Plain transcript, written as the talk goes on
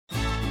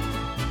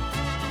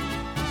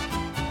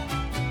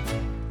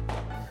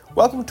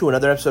Welcome to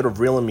another episode of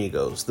Real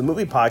Amigos, the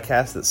movie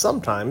podcast that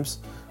sometimes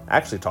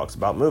actually talks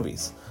about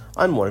movies.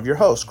 I'm one of your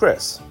hosts,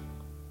 Chris.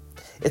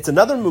 It's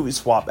another movie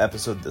swap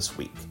episode this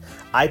week.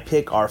 I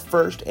pick our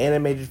first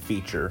animated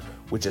feature,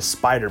 which is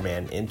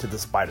Spider-Man Into the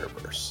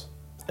Spiderverse.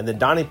 And then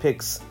Donnie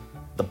picks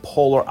the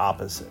polar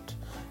opposite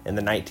in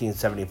the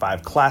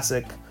 1975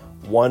 classic,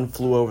 One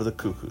Flew Over the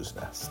Cuckoo's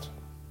Nest.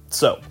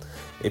 So,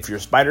 if your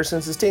spider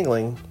sense is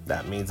tingling,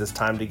 that means it's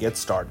time to get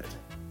started.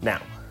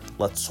 Now,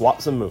 let's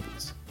swap some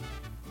movies.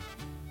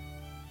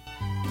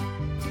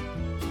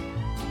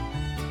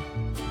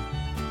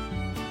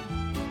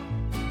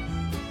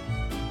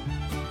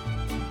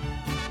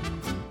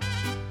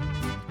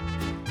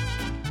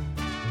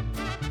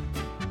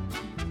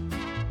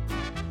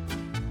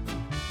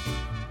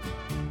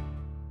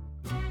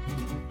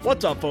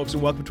 What's up, folks,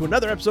 and welcome to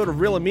another episode of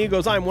Real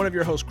Amigos. I'm one of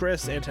your hosts,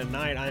 Chris, and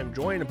tonight I am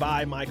joined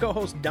by my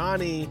co-host,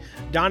 Donnie.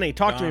 Donnie,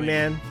 talk to me,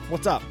 man.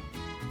 What's up?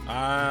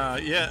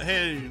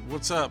 Hey,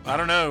 what's up? I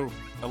don't know.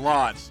 A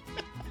lot.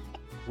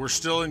 We're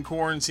still in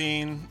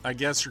quarantine. I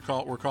guess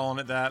we're calling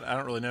it that. I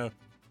don't really know.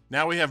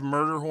 Now we have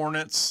murder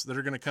hornets that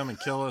are going to come and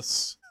kill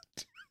us.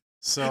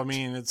 So, I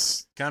mean,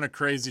 it's kind of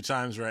crazy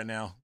times right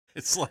now.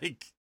 It's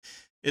like,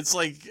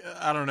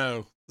 I don't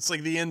know. It's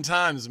like the end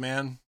times,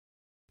 man.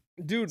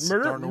 Dude,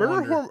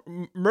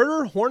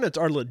 murder hornets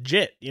are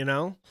legit, you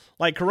know?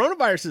 Like,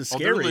 coronavirus is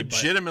scary. They're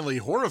legitimately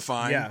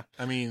horrifying. Yeah.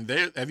 I mean,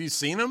 have you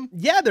seen them?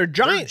 Yeah, they're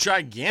giant. They're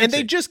gigantic. And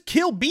they just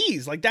kill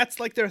bees. Like,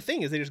 that's like their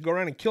thing, is they just go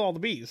around and kill all the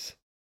bees.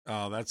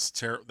 Oh, that's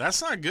terrible.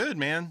 That's not good,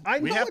 man.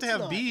 We have to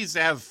have bees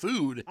to have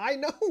food. I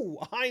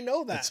know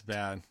that. That's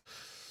bad.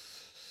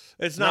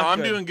 It's not No, good.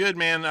 I'm doing good,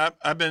 man. I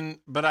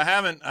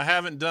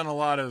haven't done a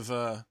lot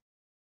of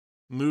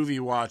movie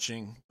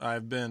watching.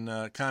 I've been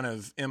kind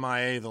of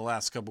MIA the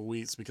last couple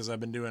weeks because I've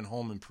been doing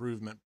home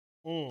improvement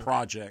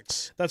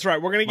projects. That's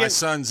right. We're gonna get my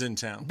son's in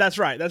town. That's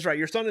right.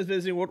 Your son is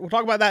visiting. We'll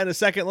talk about that in a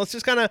second. Let's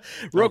just kind of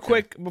real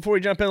quick before we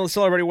jump in. Let's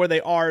tell everybody where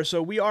they are.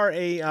 So we are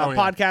a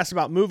podcast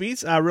about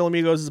movies. Real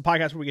Amigos is a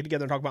podcast where we get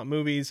together and talk about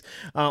movies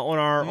on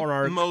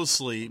our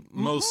mostly.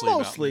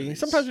 About movies.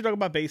 Sometimes we talk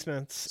about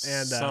basements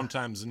and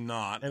sometimes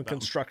not and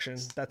construction.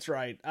 That's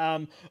right.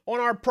 On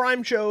our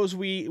Prime shows,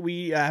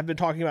 we have been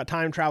talking about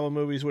time travel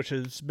movies, which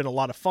has been a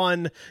lot of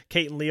fun.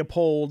 Kate and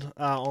Leopold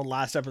on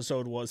last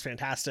episode was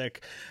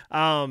fantastic.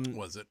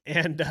 Was it?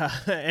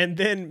 And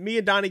then me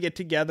and Donnie get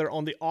together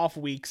on the off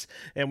weeks,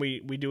 and we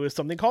do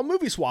something called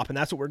Movie Swap, and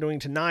that's what we're doing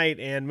tonight.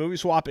 And Movie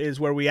Swap is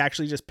where we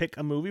actually just pick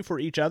a movie for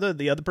each other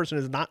the other person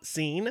has not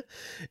seen,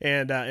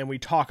 and we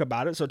talk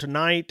about it. So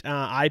tonight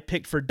I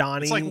picked for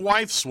Donnie. It's like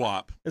Wife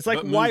Swap. It's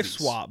like Wife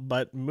Swap,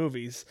 but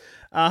movies.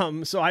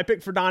 So I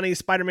picked for Donnie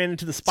Spider-Man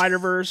Into the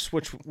Spiderverse,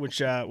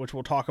 which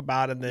we'll talk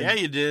about, and then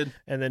you did.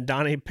 And then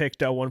Donnie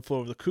picked One Flew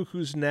Over the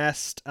Cuckoo's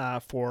Nest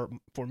for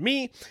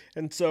me,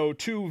 and so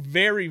two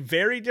very,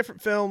 very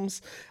different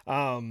films.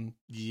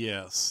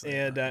 Yes,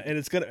 and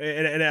it's gonna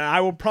and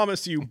I will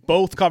promise you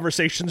both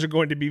conversations are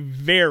going to be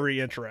very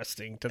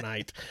interesting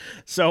tonight.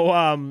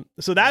 So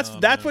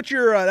that's what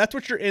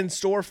you're in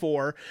store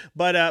for.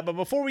 But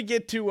before we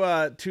get to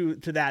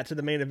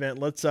the main event,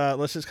 let's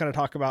just kind of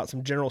talk about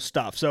some general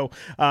stuff. So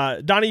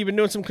Donnie, you've been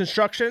doing some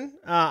construction.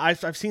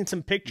 I've seen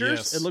some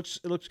pictures. Yes.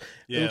 It looks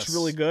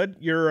really good.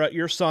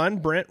 Your son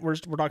Brent, we're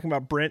talking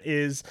about Brent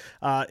is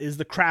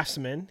the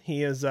craftsman.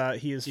 He is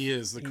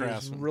the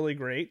craftsman. Really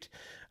great.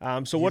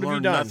 So what have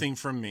you done? Nothing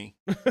from me.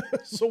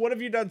 So what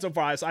have you done so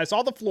far? I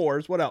saw the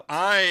floors. What else?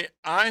 I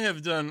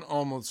have done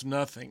almost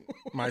nothing.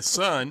 My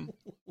son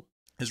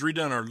has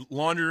redone our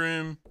laundry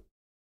room,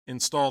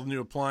 installed new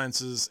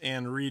appliances,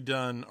 and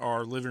redone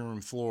our living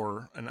room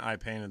floor, and I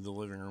painted the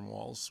living room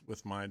walls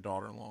with my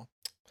daughter-in-law.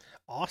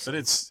 Awesome. But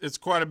it's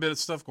quite a bit of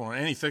stuff going on,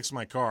 and he fixed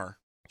my car.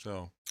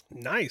 So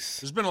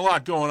nice. There's been a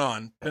lot going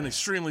on. Been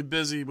extremely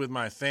busy with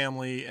my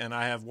family, and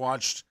I have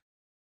watched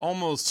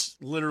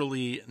almost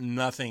literally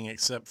nothing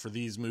except for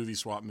these movie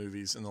swap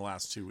movies in the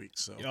last 2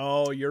 weeks.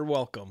 So, you're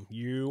welcome.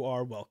 You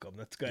are welcome.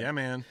 That's good. Yeah,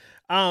 man.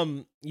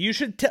 You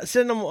should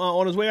send him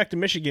on his way back to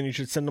Michigan. You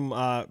should send him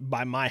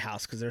by my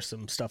house because there's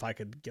some stuff I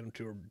could get him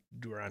to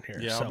do around here.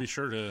 Yeah, I'll be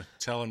sure to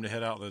tell him to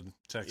head out the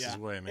Texas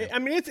way, man. I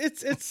mean,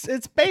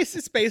 it's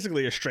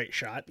basically a straight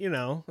shot. You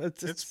know,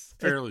 it's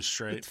fairly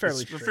straight. It's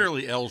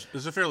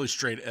a fairly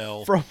straight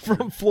L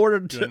from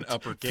Florida to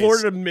uppercase.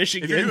 Florida to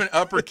Michigan. If you're doing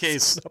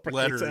uppercase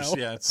letters, L.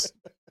 yeah, it's.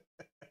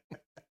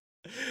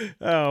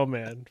 Oh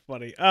man,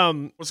 funny.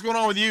 What's going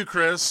on with you,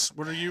 Chris?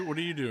 What are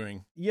you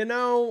doing? You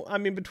know, I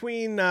mean,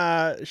 between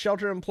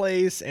shelter in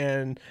place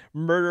and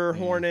murder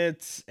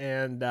hornets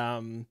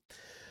and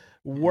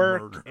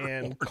work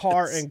and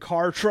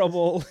car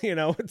trouble, you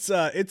know,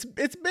 it's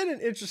been an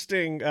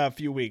interesting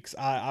few weeks,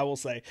 I will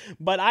say,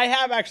 but I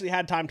have actually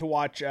had time to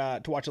watch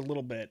a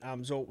little bit.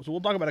 So we'll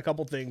talk about a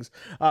couple things.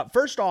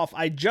 First off,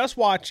 I just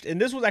watched, and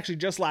this was actually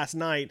just last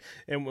night,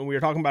 and when we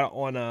were talking about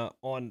it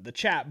on the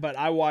chat, but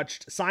I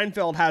watched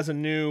Seinfeld has a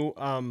new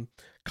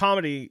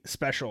comedy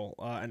special,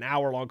 an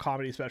hour-long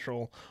comedy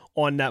special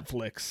on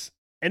Netflix.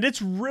 And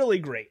it's really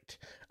great.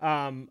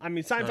 I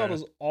mean, Seinfeld Oh,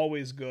 is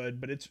always good,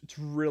 but it's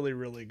really,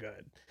 really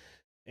good.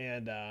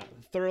 And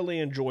thoroughly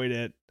enjoyed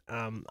it.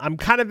 I'm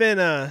kind of in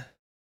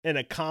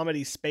a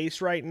comedy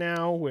space right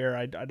now where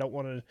I don't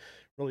want to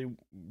really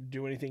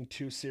do anything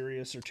too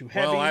serious or too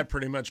heavy. Well, I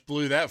pretty much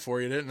blew that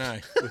for you, didn't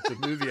I? With the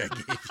movie I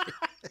gave you.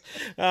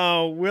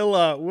 Oh,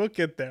 we'll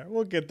get there.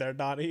 We'll get there,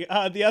 Donnie.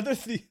 The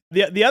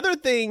other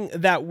thing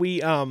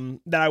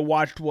that I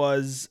watched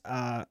was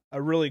a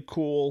really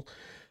cool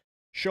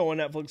show on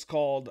Netflix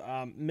called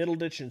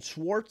Middleditch and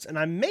Schwartz, and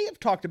I may have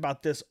talked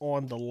about this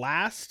on the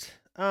last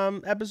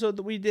episode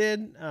that we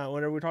did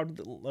whenever we talked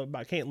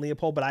about Kate and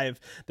Leopold, but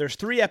there's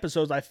 3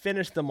 episodes. I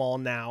finished them all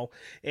now,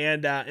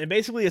 and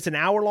basically it's an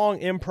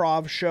hour-long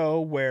improv show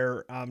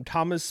where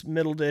Thomas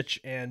Middleditch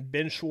and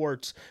Ben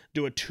Schwartz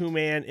do a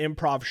 2-man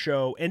improv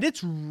show, and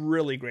it's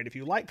really great. If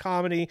you like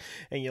comedy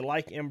and you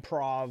like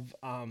improv,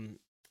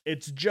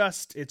 it's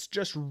just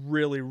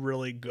really,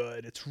 really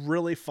good. It's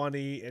really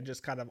funny and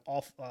just kind of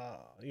off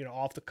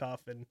the cuff,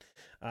 and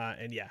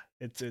yeah,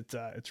 it's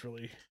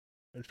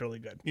really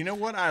good. You know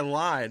what? I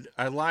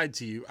lied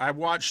to you. I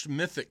watched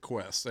Mythic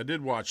Quest. I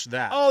did watch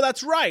that. Oh,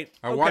 that's right.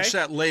 I watched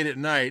that late at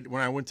night.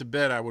 When I went to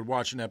bed, I would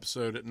watch an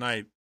episode at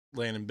night,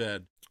 laying in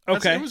bed.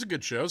 Okay. It was a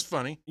good show. It was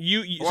funny.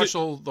 I watched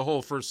the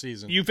whole first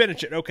season. You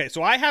finished it. Okay.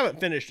 So I haven't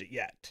finished it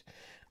yet.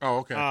 Oh,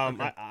 okay.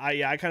 Okay.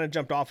 I kind of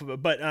jumped off of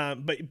it, but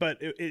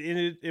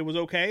it was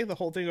okay. The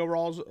whole thing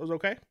overall was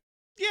okay.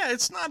 Yeah,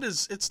 it's not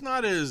as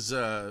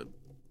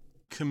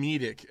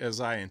comedic as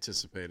I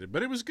anticipated,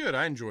 but it was good.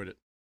 I enjoyed it.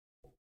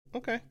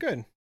 Okay,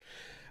 good.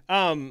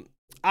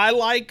 I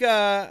like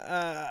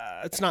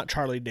it's not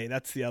Charlie Day.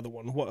 That's the other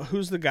one.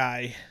 Who's the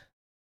guy?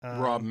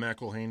 Rob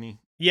McElhaney.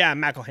 Yeah,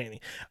 McElhaney.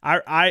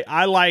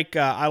 I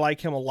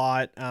like him a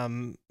lot.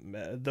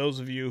 Those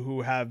of you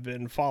who have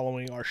been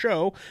following our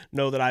show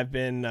know that I've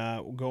been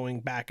going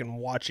back and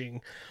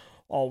watching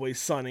Always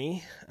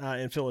Sunny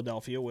in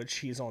Philadelphia, which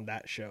he's on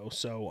that show.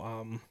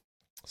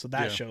 So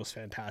that show's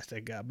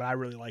fantastic. But I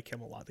really like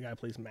him a lot. The guy who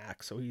plays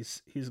Max, so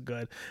he's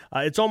good.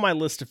 It's on my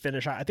list to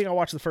finish. I think I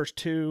watched the first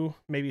 2,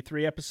 maybe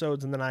 3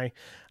 episodes, and then I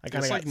kind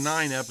of it's like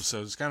 9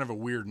 episodes. It's kind of a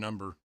weird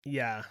number.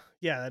 Yeah,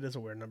 that is a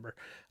weird number.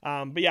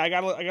 But yeah, I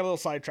got a little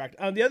sidetracked.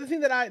 The other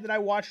thing that I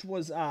watched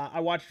was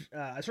I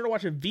started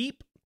watching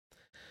Veep,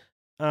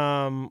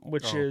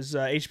 which is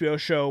a HBO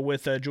show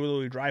with Julia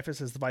Louis-Dreyfus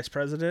as the vice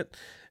president.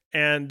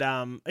 And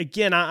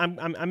again,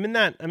 I'm in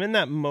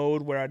that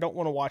mode where I don't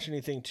want to watch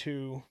anything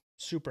too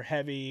super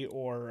heavy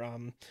or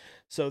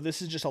so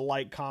this is just a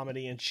light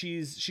comedy, and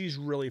she's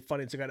really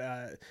funny. It's got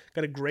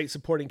a great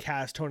supporting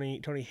cast.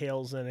 Tony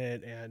Hale's in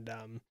it,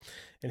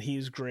 and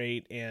he's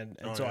great, and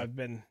so yeah. I've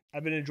been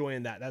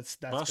enjoying that. That's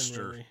Buster.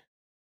 Been really,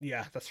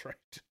 yeah, that's right.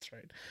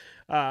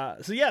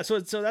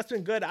 So that's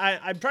been good.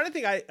 I'm trying to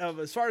think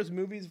as far as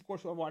movies. Of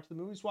course, I watched the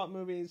movie swap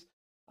movies,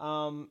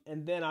 and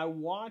then I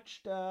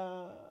watched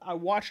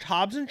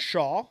Hobbs and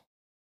Shaw.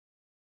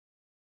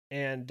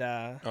 And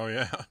oh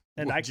yeah,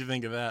 and what did you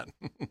think of that?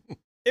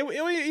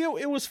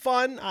 It was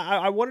fun.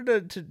 I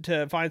wanted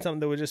to find something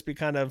that would just be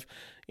kind of,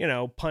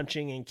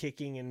 punching and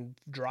kicking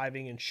and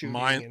driving and shooting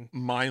and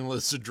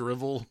mindless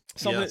drivel.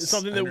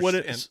 Something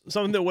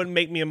that wouldn't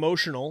make me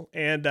emotional.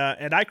 And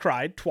I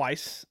cried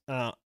twice.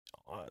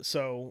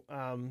 So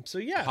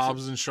yeah.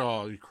 Hobbs and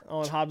Shaw.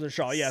 On Hobbs and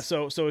Shaw, yeah.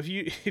 So if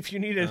you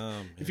need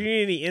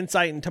any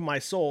insight into my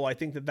soul, I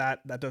think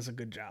that does a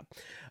good job.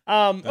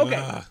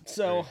 Okay,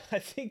 so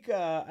great.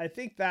 I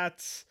think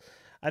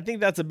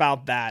that's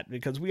about that,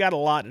 because we got a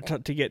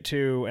lot to get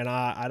to, and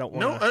I don't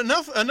want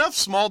enough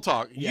small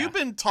talk. Yeah. You've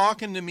been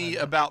talking to me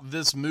about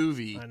this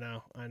movie. I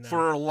know.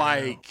 For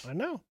I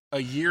know. A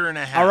year and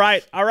a half.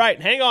 All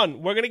right. Hang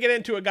on. We're going to get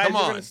into it, guys.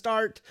 We're going to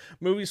start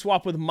movie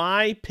swap with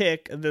my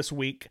pick this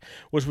week,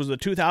 which was the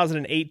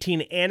 2018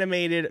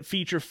 animated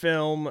feature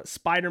film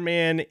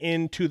Spider-Man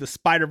Into the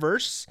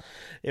Spiderverse.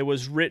 It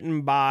was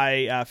written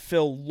by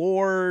Phil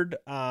Lord.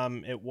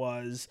 It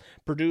was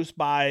produced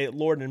by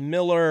Lord and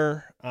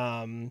Miller.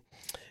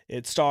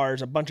 It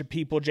stars a bunch of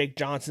people. Jake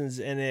Johnson's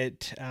in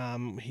it.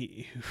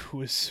 Who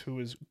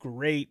was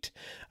great.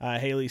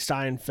 Haley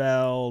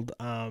Steinfeld.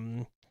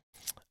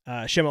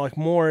 Shemalek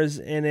Moore is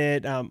in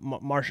it.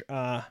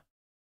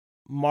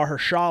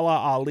 Mahershala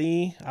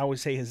Ali. I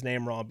always say his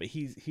name wrong, but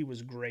he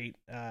was great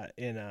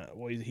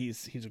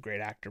he's a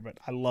great actor, but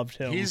I loved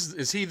him.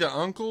 Is he the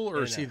uncle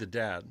or is he the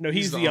dad? No,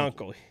 he's the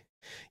uncle.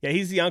 Yeah,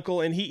 he's the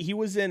uncle, and he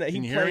was in.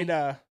 He played.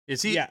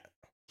 Is he? Yeah,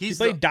 he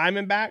played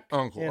Diamondback.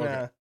 Uncle.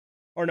 Okay.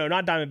 Or no,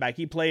 not Diamondback.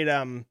 He played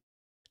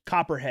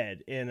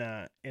Copperhead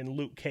in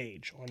Luke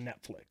Cage on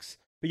Netflix.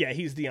 But yeah,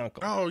 he's the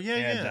uncle. Oh,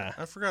 yeah.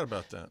 I forgot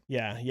about that.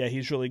 Yeah,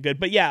 he's really good.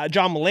 But yeah,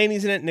 John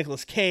Mulaney's in it,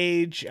 Nicolas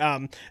Cage.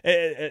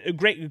 A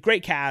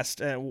great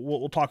cast.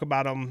 We'll talk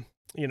about them,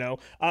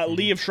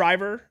 Liev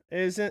Schreiber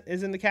is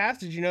in the cast.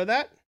 Did you know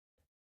that?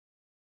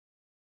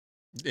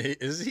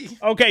 Is he?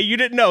 Okay, you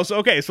didn't know. So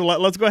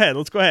let's go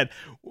ahead.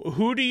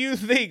 Who do you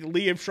think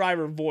Liev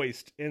Schreiber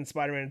voiced in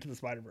Spider-Man Into the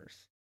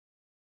Spider-Verse?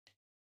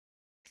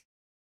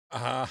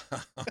 Oh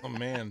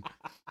man.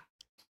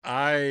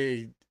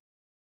 I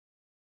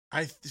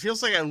It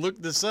feels like I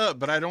looked this up,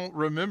 but I don't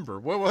remember.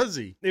 What was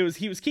he? He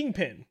was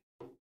Kingpin.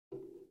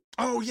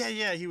 Oh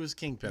yeah, he was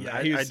Kingpin. Yeah,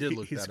 I did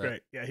look he's that great.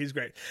 up. Yeah, he's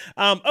great.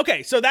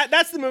 Okay, so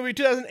that's the movie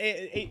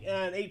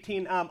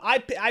 2018.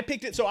 I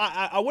picked it, so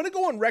I want to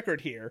go on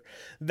record here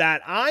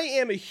that I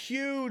am a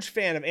huge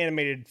fan of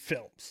animated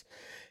films.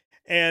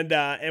 And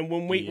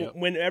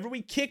whenever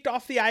we kicked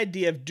off the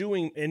idea of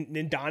doing,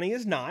 and Donnie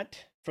is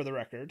not, for the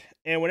record,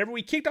 and whenever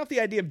we kicked off the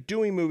idea of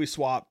doing Movie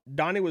Swap,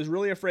 Donnie was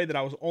really afraid that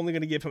I was only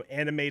going to give him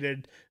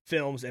animated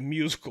films and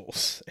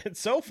musicals. And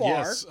so far,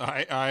 yes,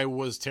 I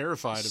was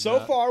terrified of that.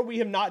 So far, we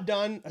have not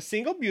done a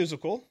single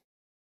musical.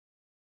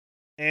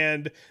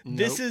 And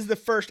this is the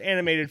first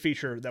animated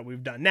feature that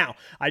we've done. Now,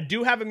 I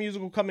do have a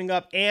musical coming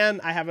up, and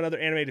I have another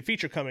animated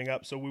feature coming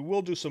up, so we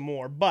will do some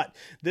more, but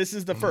this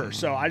is the first.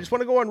 So I just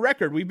want to go on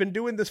record. We've been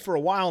doing this for a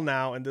while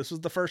now, and this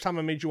was the first time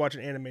I made you watch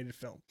an animated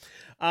film.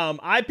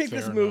 I picked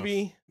this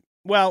movie.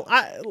 Well,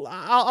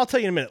 I'll tell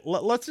you in a minute.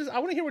 I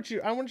want to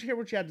hear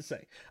what you had to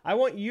say. I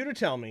want you to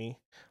tell me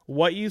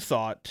what you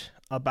thought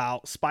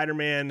about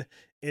Spider-Man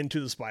Into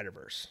the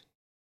Spiderverse.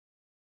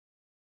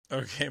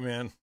 Okay,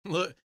 man.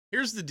 Look,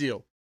 here's the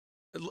deal.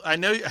 I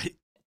know.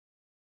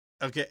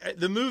 Okay,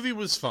 the movie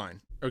was fine.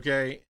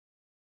 Okay,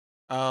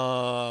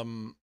 I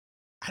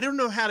don't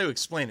know how to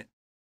explain it.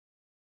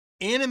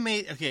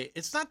 Okay,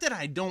 it's not that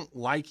I don't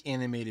like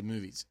animated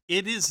movies.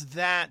 It is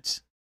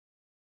that,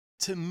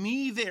 to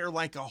me, they're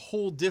like a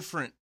whole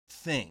different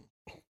thing.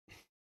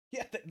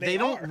 Yeah, they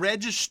don't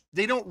register.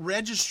 They don't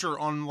register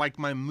on like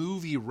my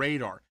movie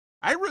radar.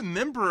 I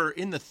remember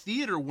in the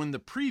theater when the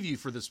preview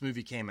for this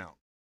movie came out,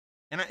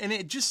 and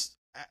it just,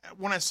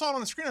 when I saw it on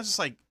the screen, I was just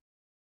like,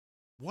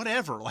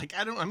 whatever. Like,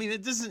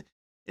 it doesn't,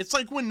 it's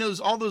like when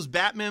all those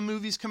Batman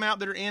movies come out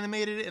that are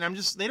animated, and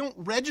they don't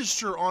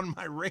register on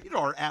my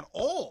radar at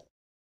all.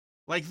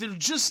 Like,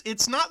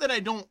 it's not that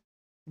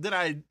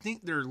I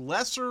think they're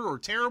lesser or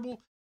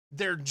terrible.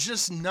 They're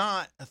just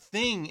not a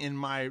thing in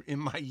my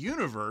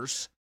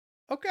universe.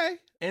 Okay.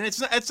 And it's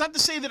not to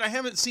say that I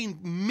haven't seen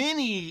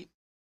many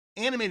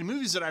animated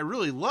movies that I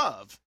really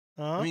love.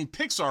 Uh-huh. I mean,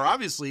 Pixar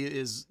obviously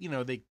is,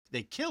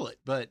 they kill it,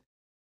 but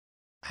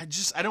I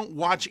don't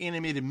watch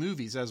animated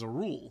movies as a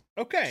rule.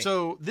 Okay.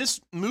 So this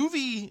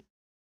movie,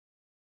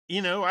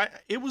 you'd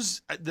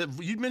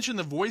mentioned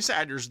the voice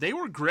actors, they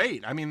were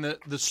great. I mean,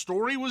 the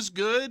story was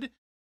good.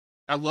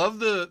 I love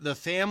the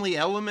family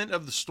element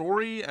of the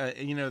story. I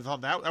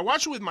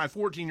watched it with my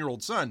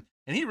 14-year-old son,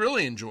 and he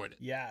really enjoyed it.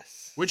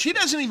 Yes. Which he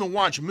doesn't even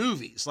watch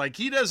movies. Like,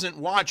 he doesn't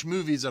watch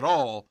movies at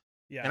all.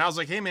 Yeah. And I was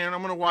like, hey, man,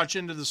 I'm going to watch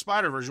Into the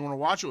Spiderverse. You want to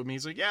watch it with me?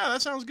 He's like, yeah,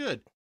 that sounds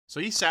good. So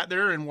he sat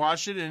there and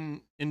watched it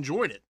and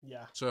enjoyed it.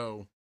 Yeah.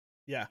 So,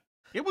 yeah,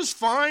 it was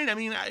fine. I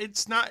mean,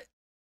 it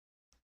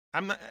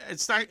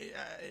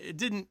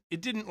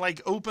didn't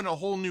like open a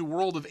whole new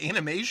world of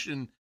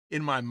animation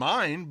in my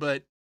mind,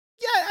 but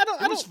yeah,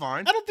 it was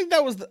fine. I don't think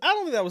that was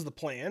the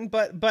plan,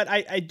 but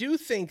I do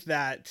think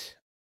that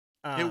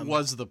it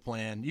was the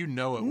plan. You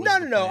know it was.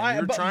 No.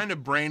 You're trying to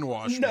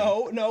brainwash me.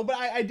 No, but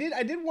I did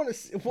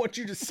want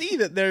you to see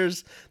that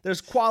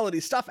there's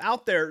quality stuff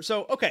out there.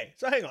 So okay,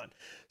 so hang on.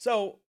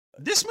 So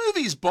this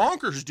movie's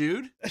bonkers,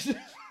 dude. It's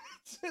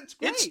great.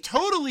 It's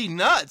totally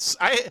nuts.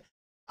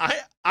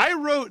 I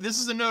wrote, this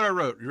is a note I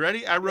wrote. You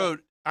ready? I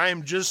wrote, I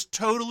am just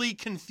totally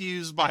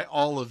confused by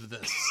all of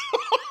this.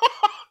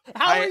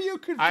 How are you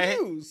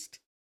confused?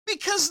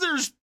 Because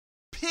there's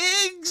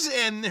pigs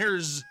and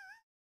there's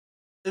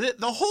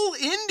the whole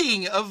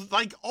ending of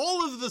like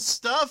all of the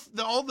stuff,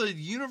 all the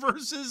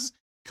universes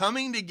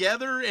coming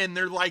together, and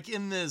they're like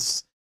in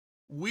this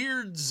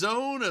weird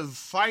zone of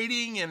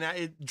fighting and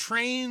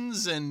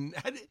trains, and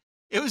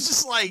it was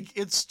just like,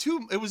 it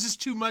was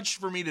just too much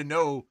for me to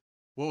know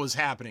what was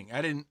happening.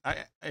 It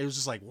was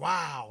just like,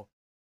 wow,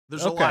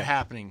 there's a lot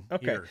happening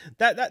here.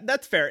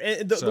 That's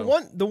fair.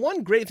 The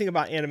one great thing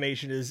about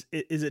animation is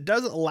it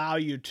doesn't allow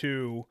you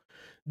to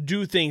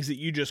do things that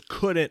you just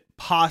couldn't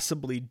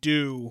possibly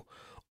do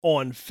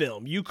on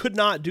film. You could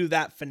not do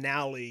that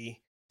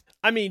finale.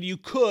 I mean, you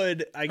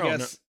could, I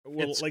guess,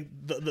 no. Like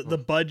the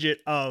budget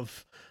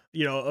of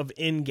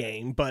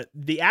Endgame, but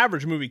the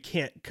average movie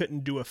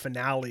couldn't do a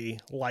finale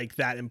like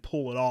that and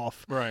pull it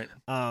off. Right.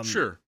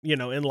 Sure.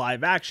 In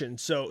live action.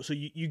 So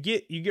you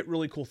get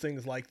really cool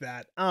things like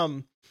that.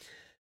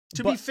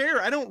 To be fair,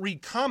 I don't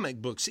read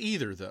comic books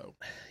either, though.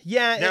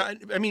 Yeah. Now,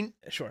 I mean,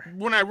 sure.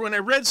 When I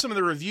read some of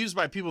the reviews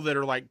by people that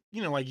are like,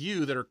 like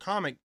you, that are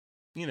comic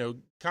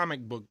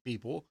book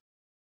people,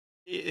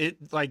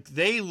 it like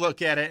they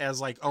look at it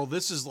as like, oh,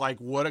 this is like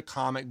what a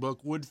comic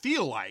book would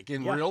feel like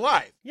in real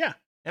life. Yeah.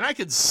 And I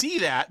could see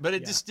that, but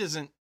it just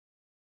doesn't,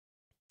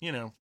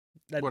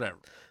 whatever.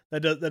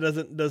 That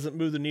doesn't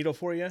move the needle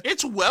for you?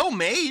 It's well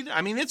made.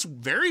 I mean, it's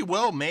very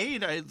well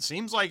made. It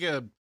seems like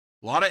a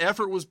lot of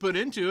effort was put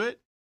into it.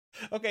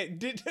 Okay,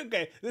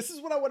 this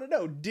is what I want to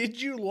know. Did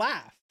you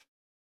laugh?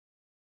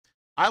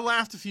 I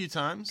laughed a few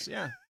times,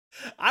 yeah.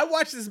 I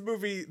watched this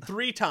movie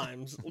 3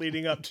 times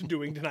leading up to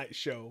doing tonight's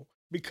show.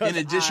 because in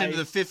addition to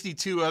the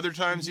 52 other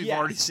times you've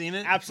already seen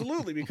it.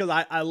 Absolutely, because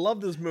I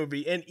love this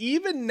movie, and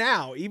even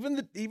now,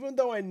 even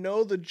though I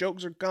know the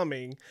jokes are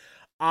coming,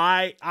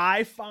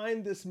 I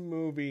find this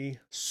movie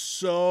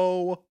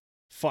so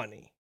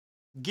funny.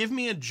 Give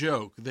me a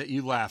joke that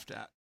you laughed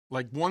at,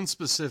 like one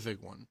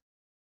specific one,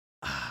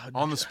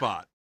 on the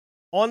spot.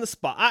 On the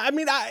spot. I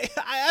mean, I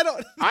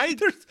don't.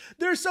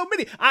 There's so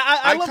many.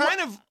 I love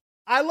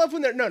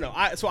when they're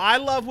I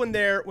love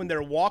when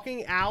they're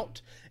walking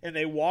out and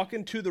they walk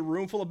into the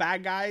room full of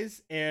bad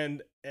guys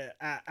and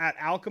at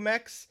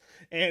Alchemex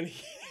and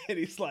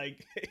he's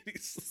like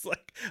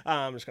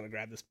I'm just gonna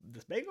grab this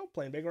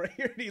plain bagel right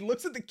here, and he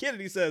looks at the kid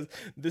and he says,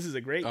 "This is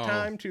a great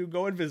time to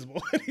go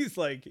invisible." And he's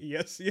like,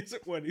 yes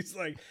it would. He's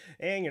like,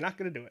 and you're not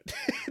gonna do it.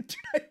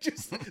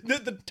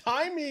 Dude, the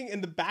timing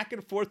and the back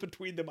and forth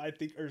between them I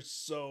think are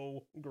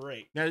so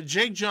great. Now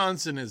Jake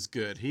Johnson is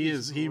good.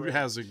 He's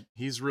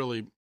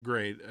really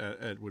great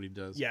at what he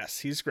does. Yes,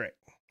 he's great.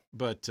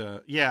 But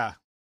yeah.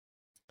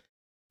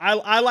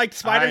 I liked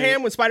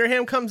Spider-Ham when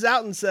Spider-Ham comes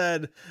out and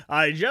said,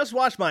 "I just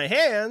washed my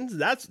hands.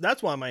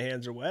 That's why my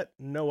hands are wet.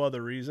 No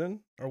other reason,"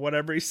 or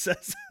whatever he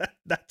says.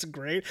 That's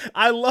great.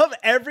 I love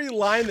every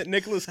line that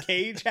Nicolas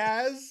Cage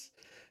has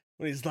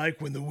when he's like,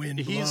 "When the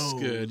wind blows." He's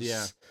good,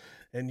 yeah.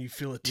 And you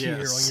feel a tear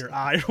on your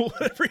eye or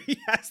whatever. He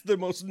has the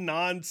most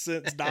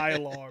nonsense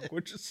dialogue,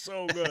 which is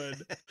so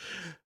good.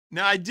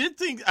 Now, I did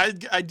think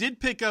I did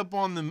pick up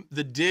on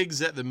the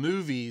digs at the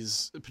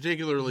movies,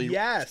 particularly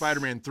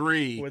Spider-Man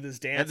 3 with his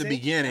dancing at the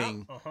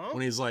beginning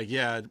when he's like,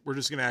 "Yeah, we're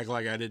just gonna act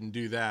like I didn't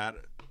do that."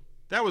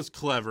 That was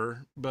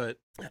clever, but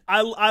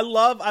I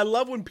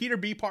love when Peter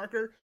B.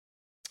 Parker,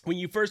 when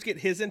you first get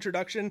his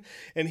introduction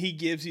and he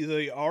gives you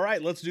the, "All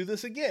right, let's do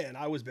this again.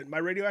 I was bitten by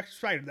radioactive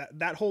spider."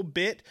 That whole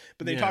bit,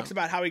 but then he talks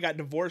about how he got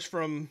divorced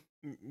from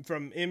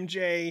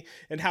MJ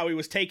and how he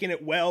was taking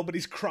it well, but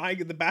he's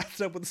crying in the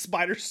bathtub with a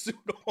spider suit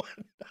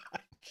on.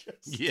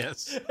 I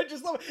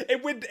just love it.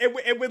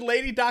 And when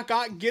Lady Doc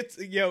Ock gets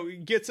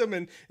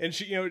him and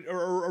she,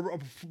 or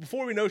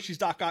before we know she's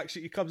Doc Ock,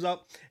 she comes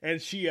up and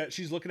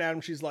she's looking at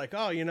him. She's like,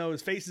 "Oh,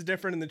 his face is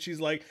different." And then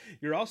she's like,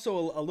 "You're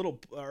also a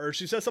little," or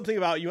she says something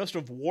about, "You must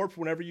have warped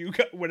whenever you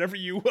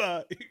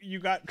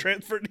got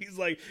transferred." And he's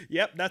like,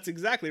 "Yep, that's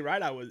exactly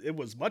right. It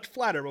was much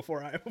flatter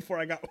before I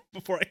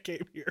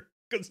came here."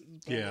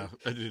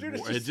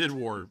 It did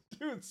warp.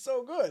 Dude, it's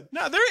so good.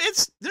 No,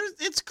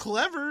 it's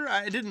clever.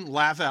 I didn't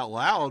laugh out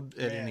loud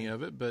at any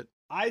of it, but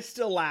I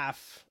still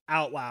laugh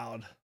out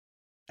loud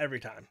every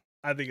time.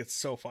 I think it's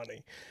so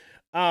funny.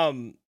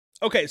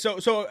 Okay,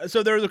 so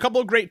there's a couple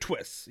of great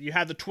twists. You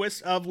have the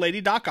twist of Lady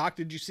Doc Ock.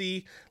 Did you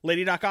see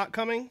Lady Doc Ock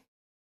coming?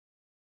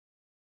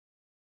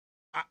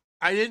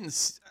 I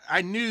didn't.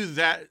 I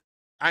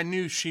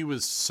knew she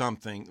was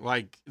something.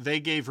 Like, they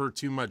gave her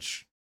too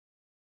much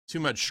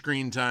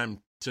screen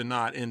time to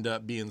not end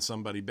up being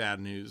somebody bad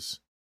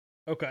news.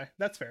 Okay,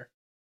 that's fair.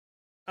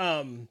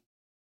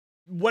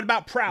 What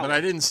about Prowler? But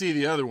I didn't see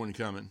the other one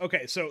coming.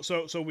 Okay, so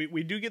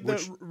we do get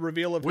the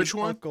reveal of his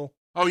uncle.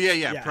 Oh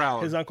yeah,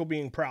 Prowler. His uncle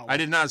being Prowler. I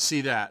did not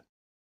see that.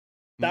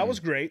 That was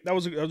great. That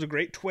was a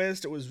great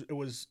twist. It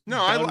was.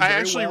 No, I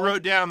actually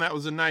wrote down that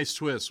was a nice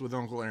twist with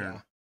Uncle Aaron.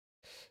 Yeah.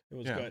 It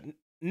was good.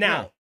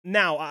 Now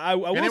I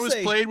will say, and it was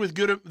played with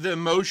the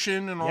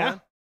emotion and all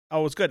that.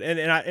 Oh, it's good,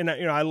 and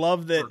I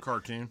love that for a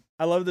cartoon.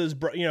 I love those.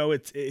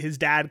 It's his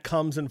dad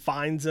comes and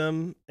finds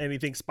him, and he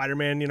thinks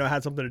Spider-Man,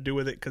 had something to do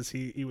with it because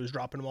he was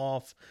dropping him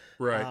off.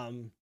 Right.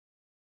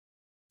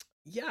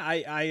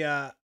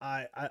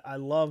 I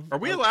love. Are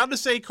we allowed to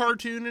say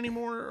cartoon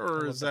anymore,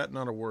 or is that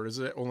not a word? Is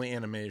it only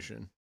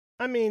animation?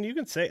 I mean, you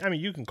can say. I mean,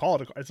 you can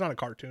call it. It's not a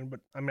cartoon,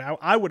 but I mean,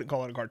 I wouldn't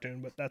call it a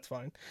cartoon, but that's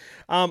fine.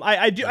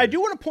 I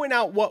do want to point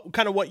out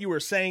what you were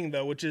saying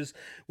though, which is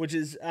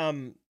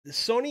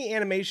Sony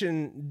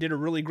Animation did a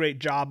really great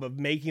job of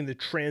making the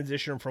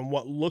transition from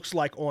what looks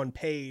like on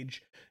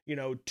page,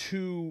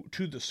 to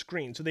the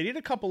screen. So they did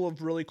a couple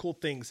of really cool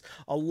things.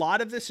 A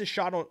lot of this is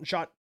shot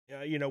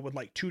with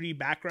like 2D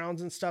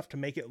backgrounds and stuff to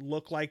make it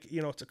look like,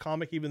 it's a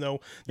comic, even though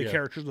the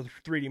characters are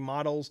 3D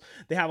models.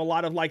 They have a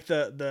lot of like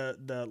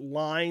the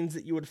lines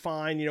that you would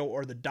find,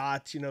 or the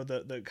dots,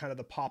 the kind of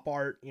the pop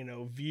art,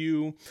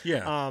 view.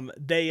 Yeah. I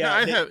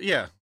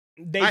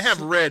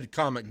have read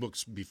comic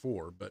books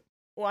before, but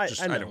I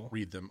don't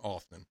read them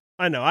often.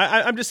 I know.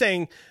 I'm just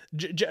saying,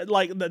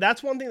 like,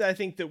 that's one thing that I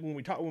think that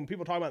when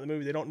people talk about the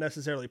movie, they don't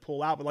necessarily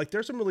pull out. But like,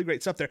 there's some really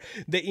great stuff there.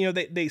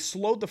 They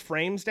slowed the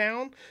frames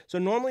down. So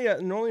normally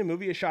a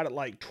movie is shot at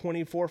like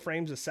 24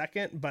 frames a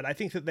second, but I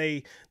think that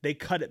they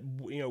cut it,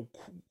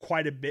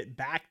 quite a bit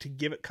back to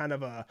give it kind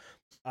of a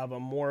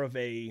more of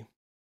a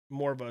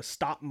more of a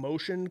stop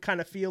motion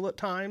kind of feel at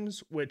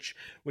times, which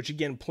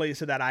again plays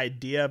to that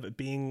idea of it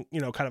being,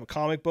 you know, kind of a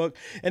comic book.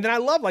 And then I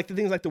love like the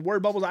things like the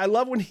word bubbles. I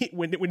love when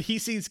he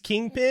sees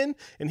Kingpin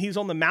and he's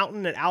on the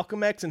mountain at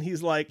Alchemex and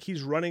he's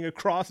running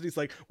across and he's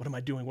like, what am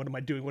I doing? What am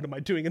I doing? What am I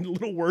doing? And the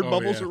little word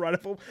bubbles are right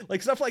up,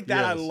 like stuff like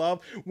that. Yes. I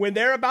love when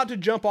they're about to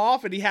jump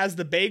off and he has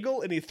the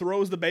bagel and he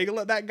throws the bagel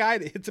at that guy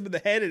and it hits him in the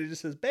head and it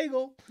just says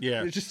bagel.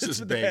 Yeah, it just hits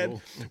him in the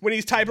head when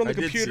he's typing on the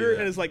computer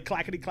and it's like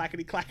clackety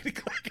clackety clackety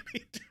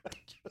clackety.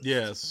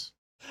 Yes.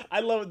 I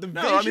love it.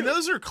 I mean,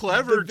 those are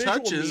clever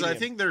touches. I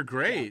think they're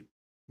great.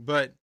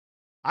 But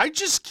I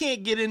just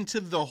can't get into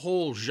the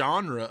whole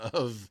genre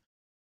of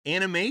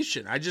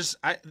animation. I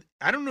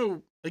don't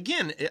know.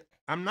 Again,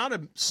 I'm not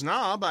a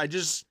snob. It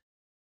just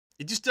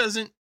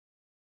doesn't,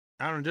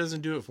 I don't know, it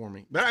doesn't do it for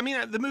me. But I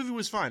mean, the movie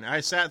was fine. I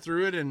sat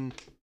through it and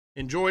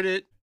enjoyed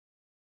it.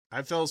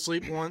 I fell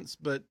asleep once,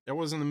 but that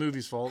wasn't the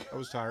movie's fault. I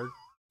was tired.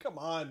 Come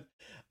on.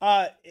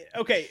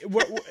 Okay.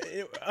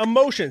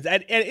 Emotions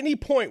at any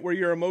point where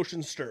your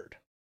emotions stirred.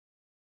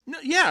 No,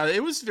 yeah,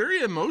 it was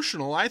very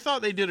emotional. I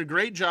thought they did a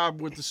great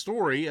job with the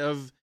story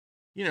of,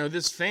 you know,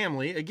 this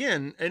family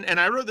again. And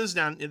I wrote this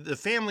down. The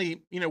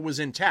family, you know, was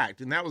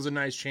intact, and that was a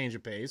nice change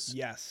of pace.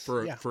 Yes.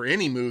 For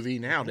any movie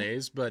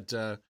nowadays. But,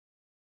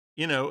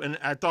 you know, and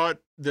I thought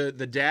the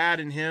dad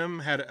and him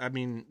had, I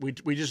mean,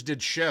 we just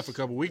did Chef a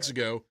couple weeks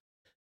ago.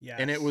 Yes.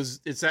 And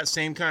it's that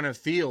same kind of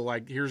feel.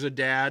 Like, here's a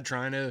dad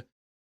trying to,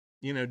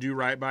 you know, do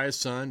right by his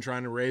son,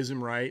 trying to raise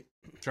him right,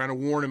 trying to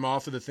warn him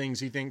off of the things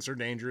he thinks are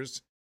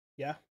dangerous.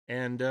 Yeah.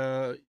 And,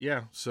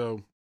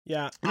 so.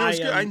 Yeah.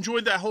 I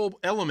enjoyed that whole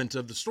element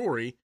of the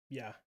story.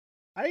 Yeah.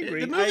 I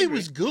agree. The movie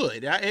was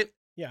good.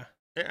 Yeah.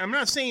 I'm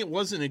not saying it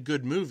wasn't a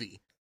good movie.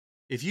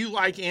 If you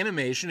like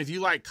animation, if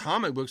you like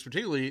comic books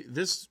particularly,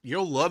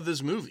 you'll love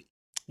this movie.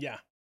 Yeah.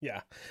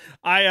 Yeah.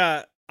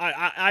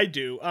 I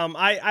do.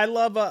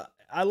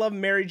 I love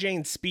Mary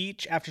Jane's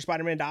speech after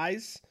Spider-Man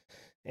dies,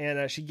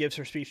 and she gives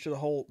her speech to the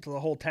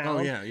whole town.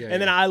 Oh yeah.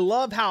 And then I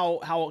love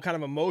how kind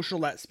of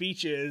emotional that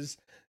speech is,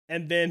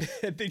 and then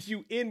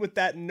you end with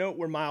that note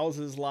where Miles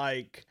is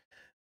like,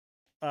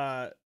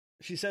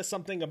 she says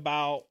something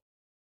about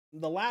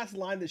the last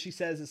line that she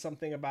says is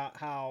something about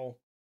how,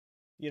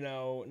 you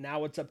know,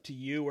 now it's up to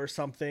you or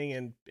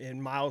something,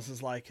 and Miles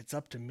is like, it's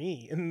up to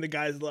me, and the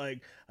guy's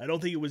like, I don't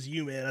think it was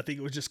you, man. I think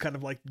it was just kind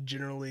of like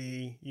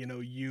generally, you know,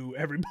 you,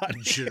 everybody.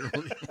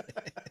 Generally.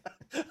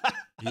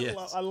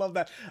 Yes. I love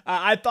that.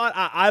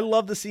 I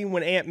love the scene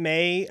when Aunt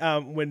May,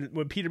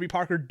 when Peter B.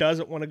 Parker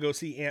doesn't want to go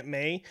see Aunt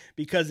May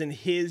because in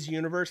his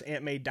universe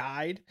Aunt May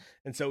died,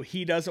 and so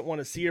he doesn't want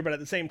to see her. But at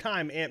the same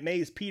time, Aunt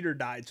May's Peter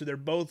died, so they're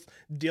both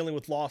dealing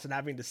with loss and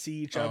having to see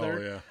each other.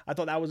 Oh, yeah. I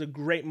thought that was a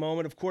great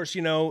moment. Of course,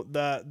 you know,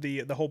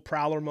 the whole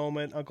Prowler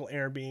moment, Uncle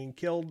Aaron being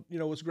killed, you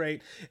know, was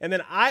great. And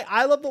then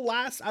I love the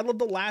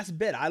last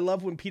bit. I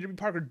love when Peter B.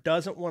 Parker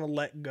doesn't want to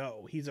let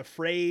go. He's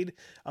afraid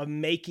of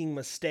making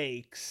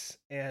mistakes.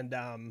 And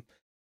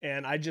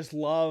I just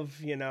love,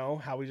 you know,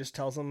 how he just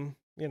tells him,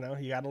 you know,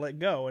 you got to let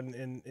go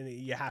and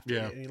you have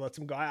to, and he lets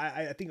him go.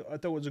 I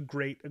thought it was a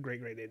great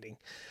ending.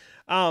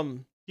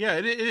 Yeah,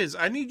 it is.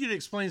 I need you to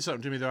explain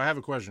something to me though. I have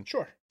a question.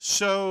 Sure.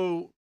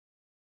 So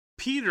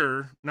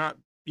Peter,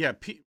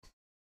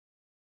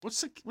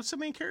 what's the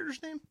main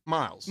character's name?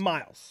 Miles.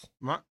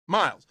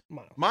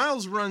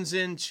 Miles runs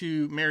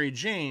into Mary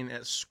Jane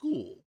at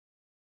school.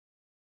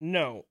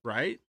 No.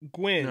 Right?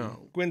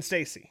 Gwen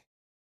Stacy.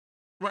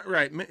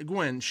 Right.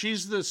 Gwen,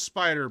 she's the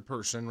spider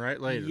person,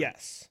 right? Later.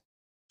 Yes.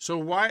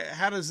 So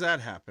how does that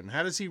happen?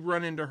 How does he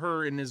run into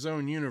her in his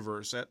own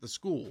universe at the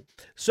school?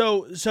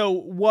 So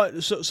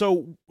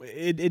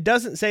it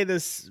doesn't say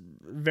this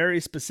very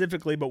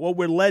specifically, but what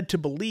we're led to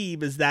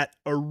believe is that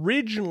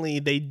originally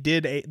they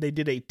did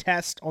a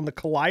test on the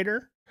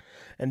collider,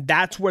 and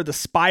that's where the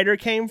spider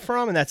came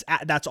from, and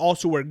that's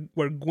also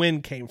where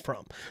Gwen came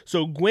from.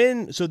 So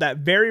that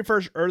very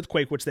first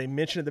earthquake, which they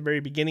mentioned at the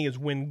very beginning, is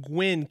when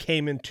Gwen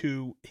came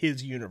into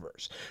his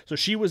universe. So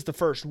she was the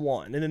first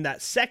one, and then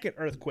that second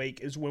earthquake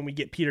is when we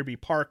get Peter B.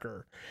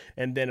 Parker,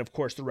 and then of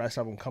course the rest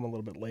of them come a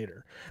little bit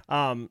later.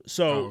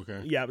 So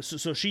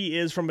she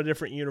is from a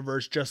different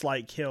universe, just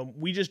like him.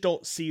 We just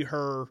don't see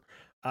her.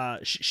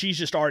 She's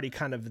just already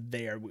kind of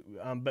there,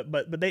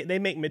 but they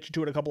make mention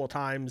to it a couple of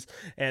times,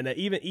 and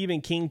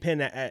even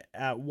Kingpin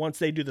once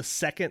they do the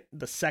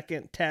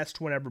second test,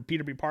 whenever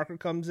Peter B. Parker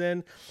comes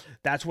in,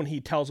 that's when he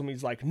tells him,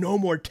 he's like, no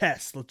more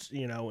tests, let's,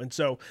 you know, and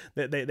so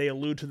they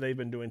allude to they've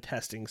been doing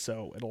testing,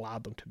 so it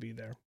allowed them to be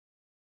there.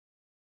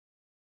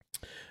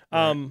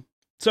 Right.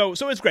 So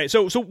it's great.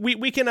 So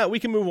we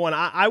can move on.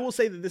 I will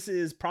say that this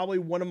is probably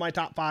one of my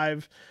top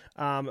 5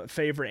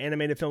 favorite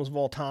animated films of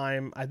all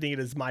time. I think it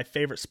is my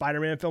favorite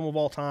Spider-Man film of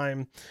all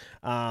time.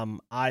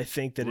 I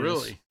think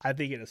that I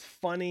think it is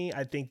funny.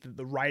 I think that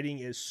the writing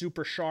is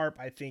super sharp.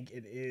 I think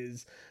it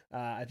is.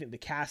 I think the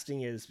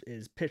casting is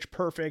pitch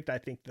perfect. I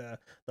think the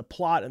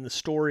plot and the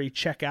story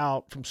check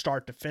out from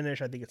start to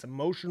finish. I think it's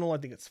emotional. I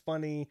think it's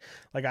funny.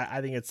 Like I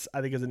think it's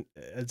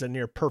a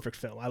near perfect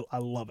film. I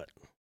love it.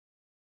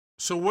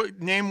 So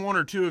name one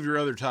or two of your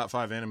other top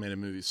 5 animated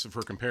movies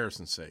for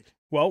comparison's sake.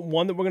 Well,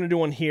 one that we're going to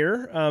do on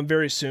here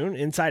very soon,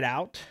 Inside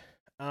Out.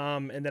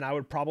 And then I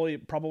would probably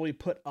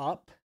put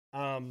Up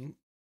in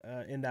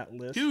that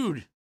list.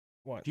 Dude,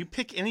 what? Do you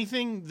pick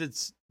anything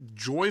that's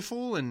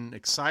joyful and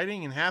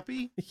exciting and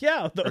happy?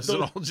 Yeah. Or is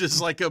it all just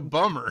like a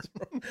bummer?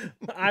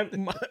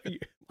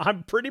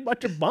 I'm pretty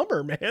much a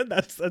bummer, man.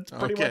 That's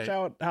pretty much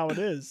how it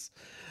is.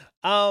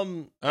 All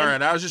right.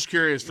 I was just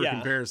curious for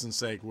comparison's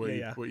sake what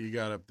you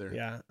got up there.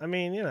 Yeah. I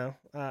mean,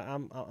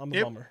 I'm a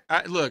bummer.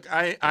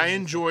 I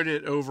enjoyed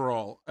it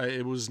overall.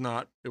 It was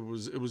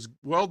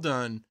well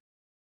done.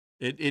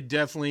 It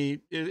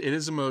definitely it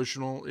is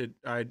emotional.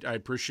 I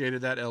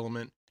appreciated that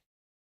element,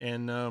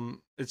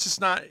 and it's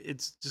just not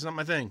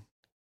my thing.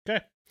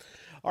 Okay.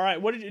 All right.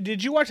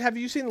 Did you watch? Have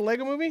you seen the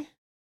Lego Movie?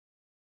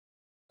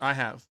 I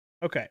have.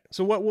 Okay.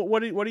 So what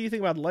do you think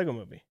about the Lego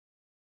Movie?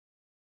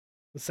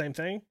 The same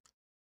thing?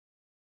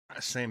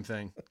 Same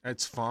thing.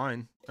 It's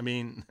fine. I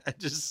mean,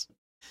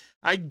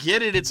 I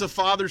get it. It's a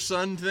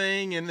father-son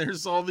thing, and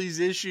there's all these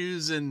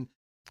issues, and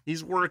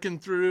he's working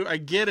through. I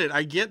get it.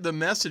 I get the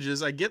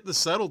messages. I get the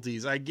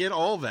subtleties. I get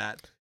all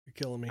that. You're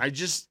killing me.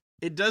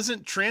 It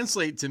doesn't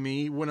translate to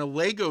me when a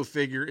Lego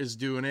figure is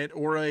doing it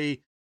or a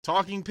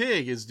talking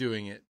pig is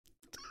doing it.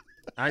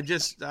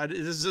 This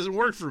doesn't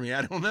work for me.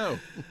 I don't know.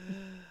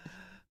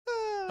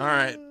 All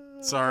right.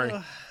 Sorry.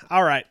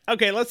 All right.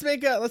 Okay. Let's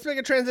make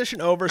a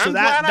transition over. So I'm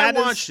glad I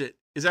watched it.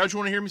 Is that what you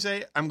want to hear me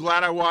say? I'm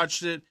glad I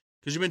watched it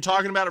because you've been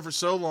talking about it for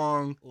so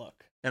long.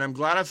 Look, and I'm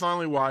glad I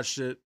finally watched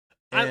it.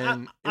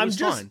 And it was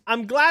fine.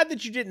 I'm glad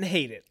that you didn't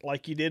hate it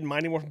like you did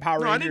Mighty Morphin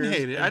Power Rangers. No, I didn't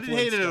hate it. I didn't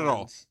hate it at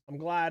all. I'm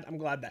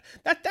glad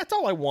that's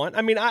all I want.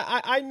 I mean,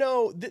 I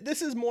know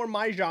this is more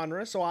my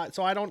genre, so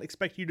I don't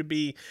expect you to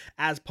be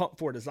as pumped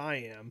for it as I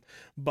am.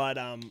 But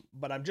I'm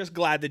just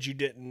glad that you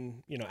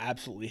didn't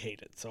absolutely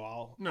hate it. So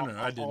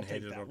I didn't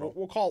hate it at all.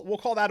 We'll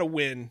call that a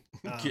win.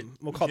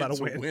 We'll call that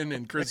a win. Win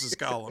in Chris's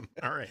column.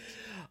 All right.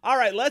 All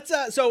right, let's.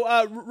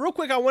 So real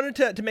quick, I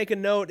wanted to make a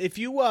note. If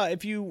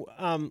you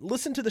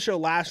listened to the show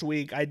last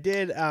week, I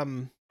did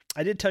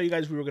tell you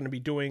guys we were going to be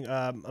doing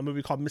a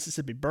movie called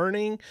Mississippi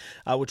Burning,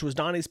 which was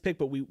Donnie's pick,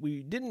 but we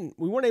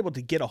weren't able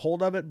to get a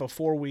hold of it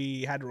before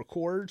we had to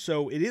record.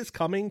 So it is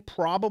coming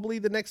probably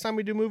the next time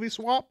we do Movie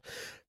Swap.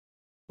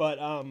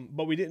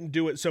 But we didn't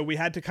do it, so we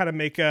had to kind of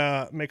make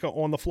a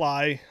on the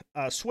fly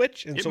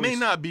switch. And it may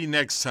not be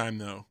next time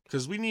though,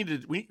 because I need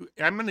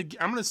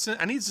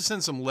to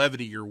send some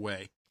levity your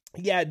way.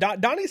 Yeah,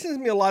 Donnie sends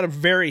me a lot of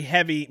very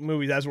heavy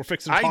movies as we're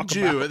fixing to talk about.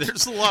 I do.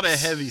 There's a lot of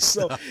heavy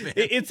stuff. Man.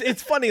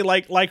 It's funny.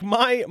 Like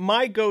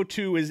my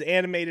go-to is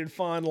animated,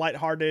 fun,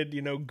 lighthearted,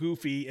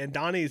 goofy. And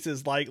Donnie's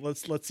is like,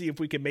 let's see if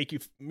we can make you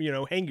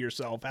hang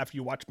yourself after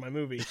you watch my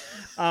movie.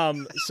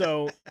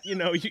 So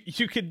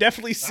you could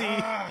definitely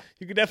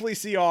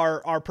see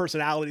our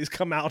personalities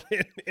come out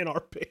in our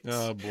picks.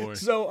 Oh boy.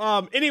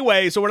 So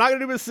anyway, so we're not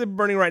gonna do Mississippi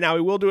Burning right now.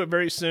 We will do it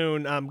very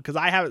soon because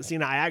I haven't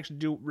seen it. I actually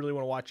do really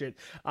want to watch it.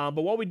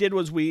 But what we did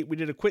was we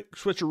did a quick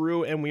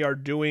switcheroo and we are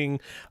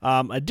doing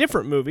a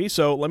different movie.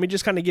 So let me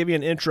just kind of give you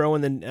an intro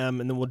and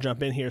then we'll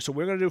jump in here. So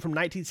we're going to do from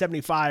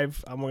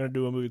 1975. We're going to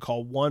do a movie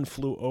called One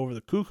Flew Over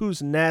the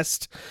Cuckoo's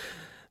Nest.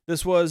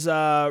 This was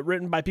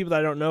written by people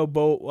that I don't know.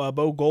 Bo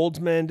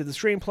Goldsman did the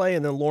screenplay,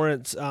 and then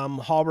Lawrence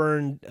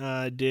Halburn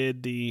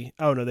did the.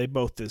 Oh no, they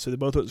both did. So they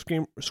both wrote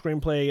the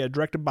screenplay,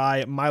 directed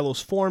by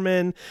Milos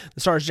Forman.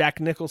 The stars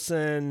Jack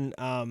Nicholson,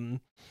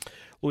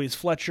 Louise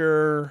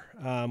Fletcher,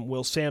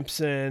 Will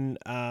Sampson,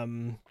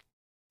 Danny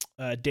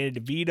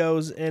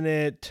DeVito's in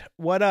it.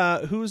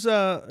 Who's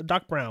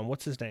Doc Brown?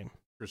 What's his name?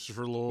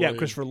 Christopher Lloyd. Yeah,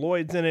 Christopher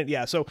Lloyd's in it.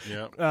 Yeah, so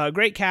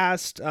great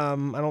cast. I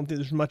don't think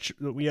there's much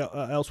that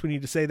else we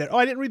need to say there. Oh,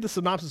 I didn't read the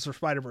synopsis for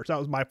Spider-Verse. That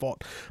was my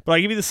fault. But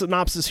I'll give you the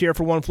synopsis here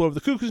for One Flew Over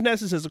the Cuckoo's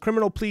Nest. It says a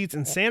criminal pleads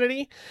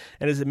insanity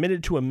and is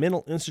admitted to a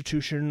mental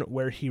institution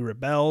where he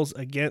rebels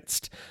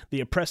against the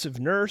oppressive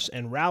nurse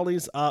and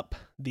rallies up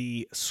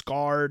the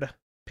scarred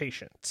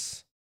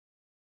patients.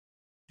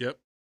 Yep.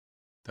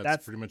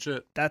 That's pretty much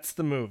it. That's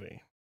the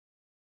movie.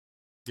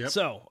 Yep.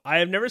 So I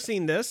have never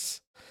seen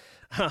this.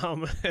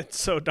 And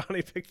so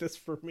Donnie picked this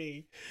for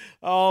me.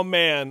 Oh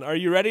man. Are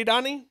you ready,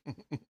 Donnie?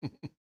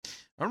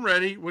 I'm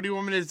ready. What do you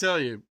want me to tell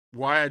you?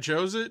 Why I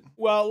chose it?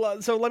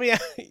 Well, so let me,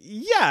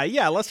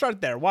 yeah. Let's start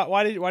there.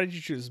 Why did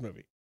you choose this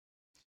movie?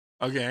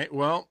 Okay.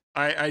 Well,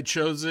 I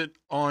chose it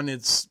on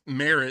its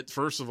merit,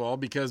 first of all,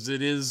 because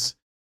it is,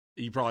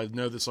 you probably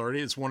know this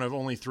already. It's one of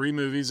only 3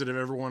 movies that have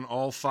ever won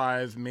all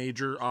 5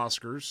 major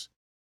Oscars: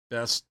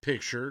 Best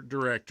Picture,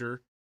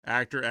 Director,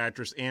 Actor,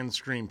 Actress, and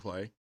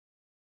Screenplay.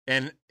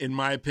 And in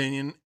my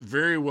opinion,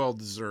 very well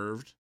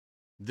deserved.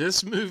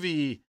 This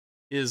movie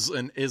is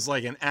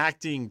like an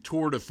acting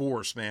tour de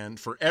force, man,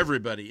 for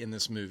everybody in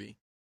this movie.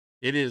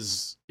 It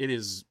is.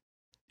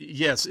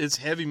 Yes, it's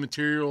heavy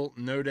material,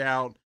 no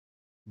doubt,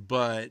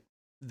 but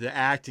the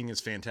acting is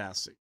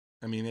fantastic.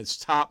 I mean, it's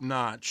top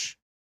notch.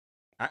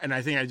 And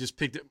I think I just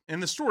picked it.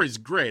 And the story's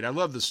great. I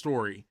love the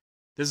story.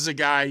 This is a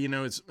guy,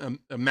 it's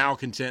a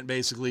malcontent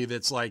basically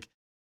that's like,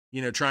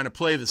 trying to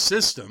play the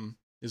system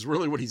is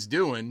really what he's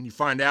doing. You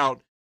find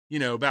out,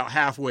 about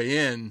halfway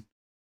in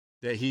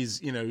that he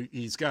thinks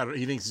he's got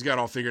it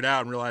all figured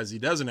out and realizes he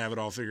doesn't have it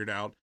all figured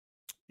out.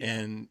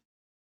 And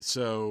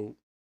so,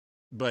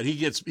 but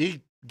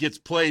he gets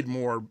played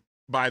more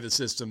by the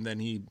system than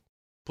he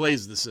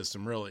plays the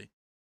system, really.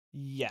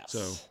 Yes.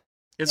 So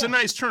it's a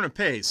nice turn of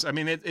pace. I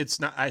mean, it's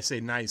not, I say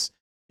nice,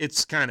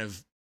 it's kind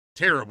of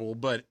terrible,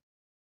 but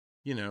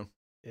it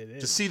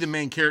is. To see the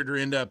main character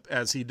end up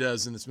as he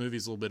does in this movie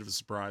is a little bit of a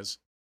surprise.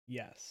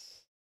 Yes.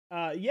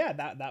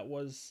 That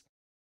was,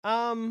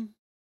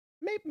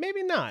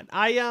 maybe not.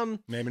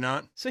 Maybe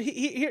not. So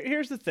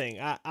here's the thing.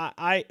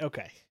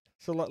 Okay.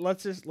 So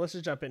let's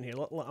just jump in here.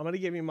 I'm going to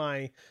give you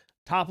my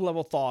top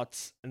level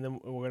thoughts, and then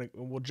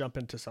we'll jump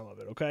into some of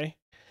it. Okay.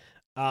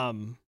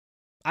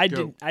 I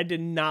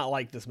did not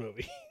like this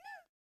movie.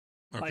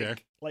 Okay.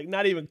 Like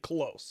not even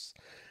close.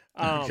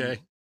 Okay.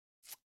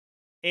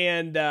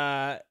 And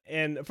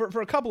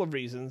for a couple of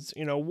reasons,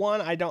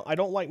 one, I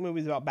don't like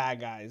movies about bad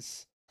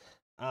guys.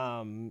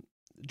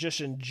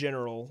 Just in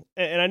general,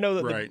 and I know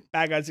that the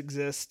bad guys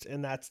exist,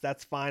 and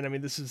that's fine. I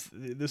mean, this is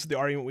the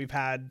argument we've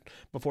had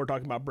before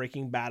talking about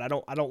Breaking Bad.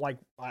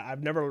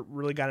 I've never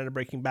really gotten into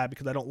Breaking Bad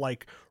because I don't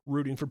like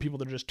rooting for people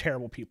that are just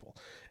terrible people.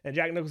 And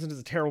Jack Nicholson is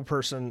a terrible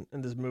person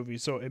in this movie,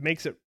 so it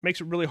makes it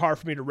really hard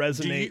for me to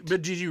resonate.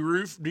 Do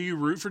you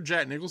root for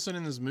Jack Nicholson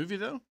in this movie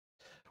though?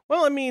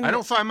 Well, I mean, I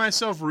don't find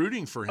myself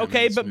rooting for him.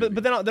 Okay, but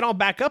then I'll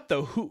back up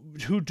though.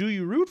 Who do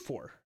you root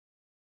for?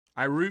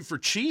 I root for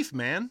Chief,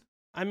 man.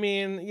 I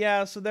mean,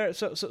 yeah.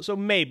 So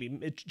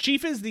maybe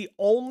Chief is the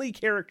only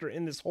character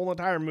in this whole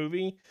entire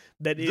movie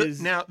that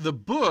is now the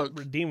book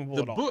redeemable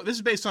at all. This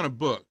is based on a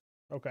book.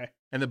 Okay.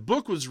 And the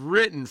book was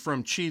written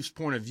from Chief's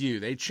point of view.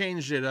 They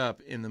changed it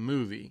up in the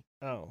movie.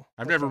 Oh.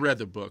 I've never read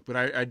the book, but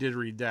I did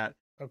read that.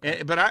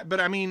 Okay.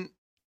 But I mean,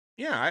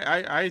 yeah,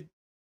 I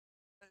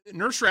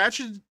Nurse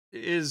Ratched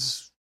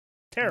is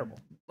terrible,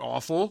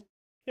 awful.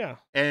 Yeah.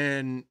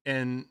 And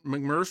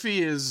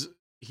McMurphy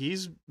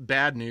he's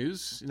bad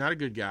news. Not a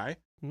good guy.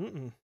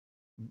 Mm-mm.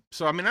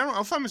 So, I mean, I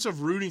don't find myself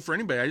rooting for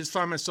anybody. I just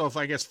find myself,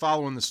 I guess,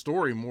 following the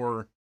story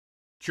more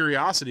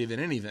curiosity than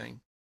anything.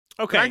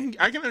 Okay.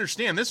 I can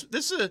understand this.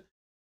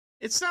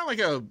 It's not like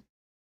a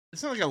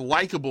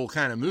likable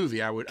kind of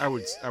movie. I would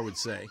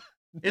say.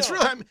 It's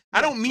really. I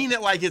don't mean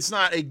it like it's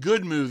not a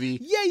good movie.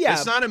 Yeah.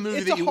 It's not a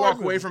movie that you walk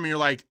away from and you're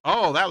like,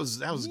 oh, that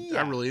was.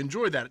 Yeah. I really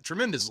enjoyed that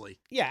tremendously.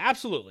 Yeah,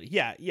 absolutely.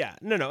 Yeah.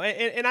 No.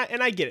 And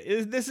I get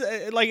it. This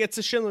is like it's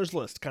a Schindler's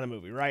List kind of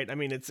movie, right? I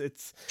mean, it's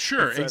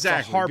exactly it's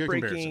a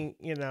heartbreaking.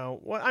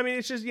 Well, I mean,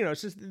 it's just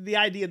the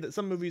idea that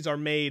some movies are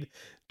made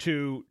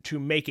to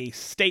make a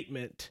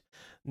statement,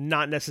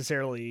 not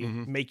necessarily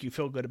make you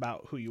feel good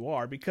about who you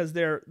are, because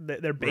they're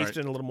based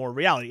in a little more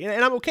reality,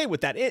 and I'm okay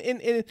with that.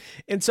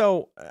 And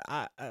so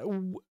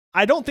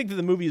I don't think that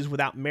the movie is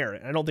without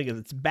merit. I don't think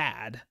it's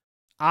bad.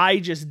 I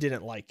just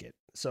didn't like it.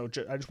 So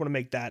I just want to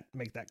make that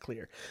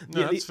clear.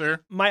 No, that's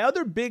fair. My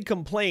other big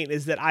complaint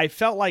is that I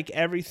felt like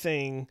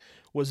everything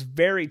was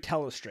very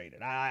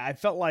telestrated. I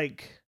felt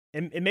like.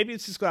 And maybe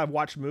it's just because I've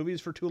watched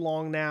movies for too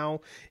long now,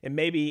 and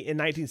maybe in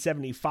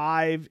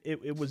 1975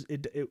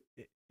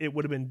 it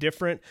would have been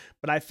different.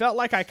 But I felt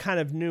like I kind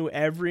of knew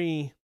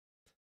everything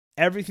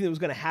that was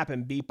going to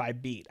happen beat by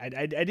beat.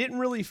 I didn't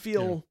really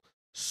feel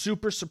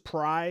super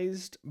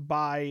surprised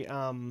by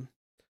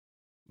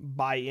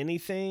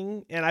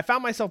anything, and I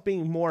found myself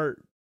being more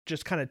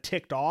just kind of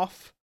ticked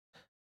off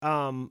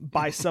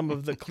by some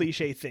of the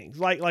cliche things,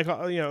 like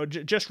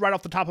just right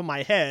off the top of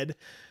my head,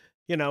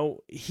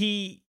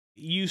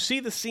 you see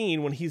the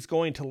scene when he's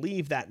going to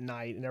leave that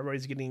night and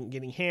everybody's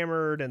getting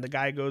hammered, and the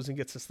guy goes and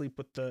gets to sleep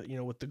with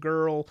the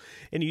girl,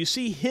 and you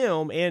see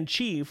him and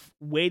Chief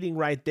waiting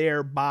right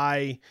there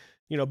by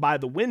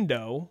the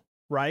window,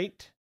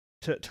 right,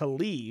 to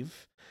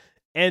leave.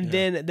 And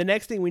then the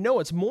next thing we know,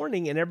 it's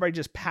morning and everybody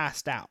just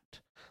passed out.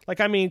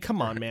 Like, I mean,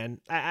 come on, man.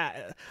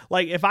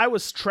 Like, if I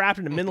was trapped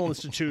in a mental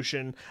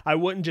institution, I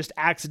wouldn't just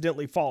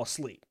accidentally fall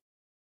asleep.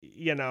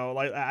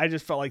 Like, I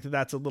just felt like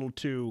that's a little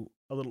too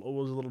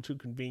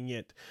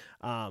convenient.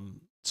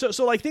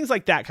 So like things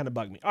like that kind of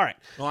bug me. All right.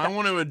 Well, I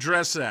want to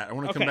address that. I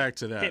want to come back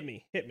to that. Hit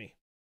me.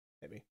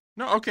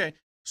 No, okay.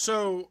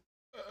 So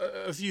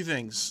a few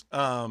things.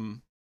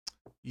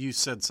 You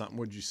said something.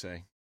 What'd you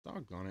say?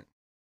 Doggone it.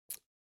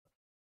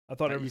 I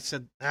thought you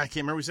said. I can't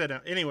remember what you said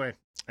now. Anyway,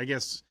 I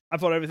guess I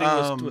thought everything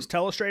was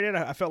telestrated.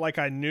 I felt like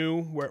I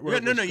knew where it was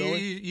going. No. You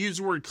use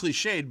the word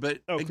cliched, but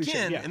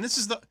again, and this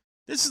is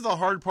the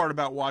hard part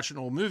about watching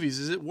old movies,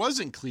 is it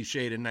wasn't cliched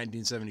in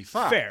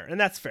 1975. Fair, and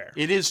that's fair.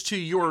 It is to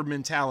your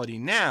mentality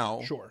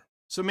now. Sure.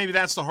 So maybe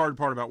that's the hard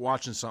part about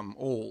watching something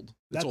old.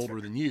 That's older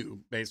fair. than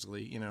you,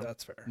 basically.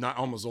 That's fair. Not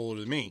almost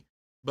older than me,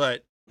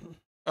 but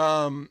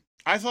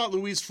I thought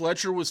Louise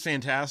Fletcher was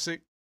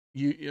fantastic.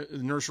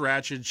 Nurse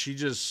Ratched, she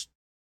just.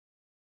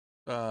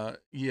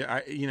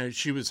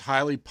 She was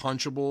highly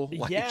punchable.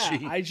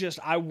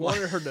 I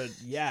wanted her to.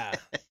 Yeah,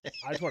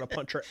 I just want to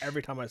punch her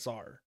every time I saw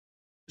her.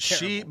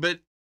 Terrible.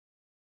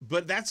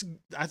 But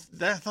I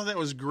thought that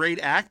was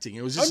great acting.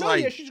 It was just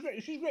she's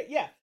great.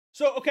 Yeah,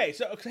 So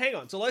hang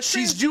on. So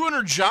she's doing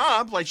her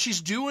job. Like,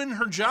 she's doing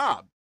her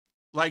job.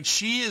 Like,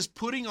 she is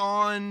putting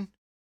on,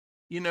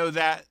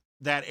 that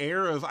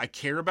air of, I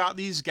care about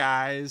these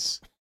guys.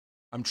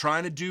 I'm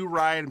trying to do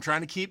right. I'm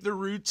trying to keep the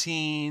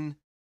routine.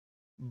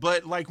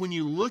 But like, when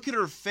you look at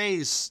her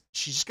face,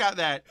 she's got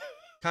that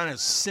kind of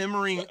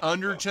simmering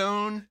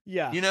undertone.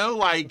 Yeah.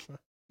 Like,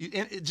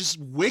 it just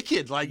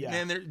wicked. Like,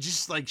 man, they're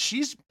just like,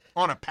 she's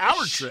on a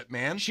power trip,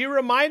 man. She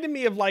reminded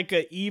me of like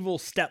a evil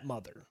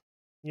stepmother,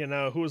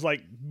 who was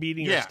like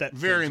beating her step.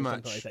 Very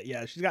much. Like that.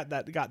 Yeah, she's got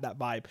that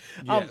vibe.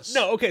 Yes.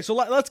 No, okay, so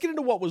let's get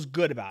into what was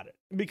good about it,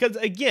 because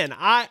again,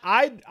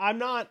 I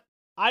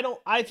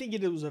think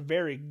it was a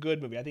very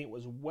good movie. I think it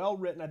was well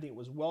written. I think it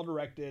was well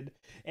directed,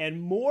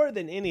 and more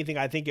than anything,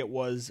 I think it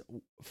was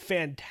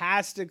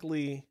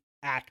fantastically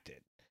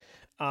acted,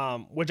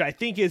 which I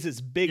think is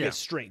its biggest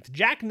strength.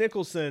 Jack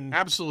Nicholson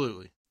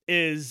absolutely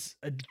is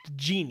a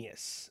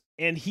genius,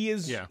 and he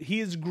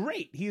is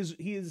great. He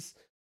is.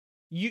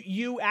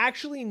 You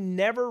actually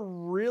never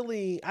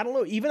really, I don't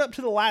know, even up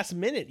to the last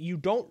minute, you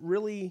don't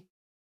really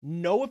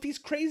know if he's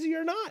crazy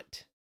or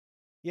not.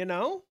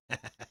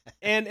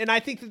 And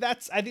I think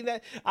that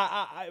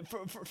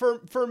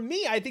for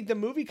me, I think the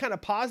movie kind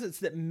of posits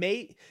that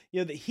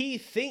that he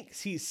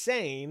thinks he's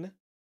sane,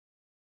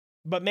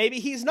 but maybe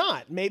he's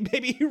not.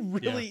 Maybe he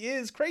really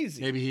is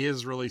crazy. Maybe he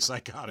is really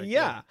psychotic.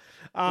 Yeah.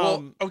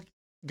 Okay,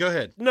 go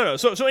ahead. No.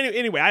 So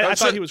anyway, I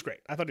thought he was great.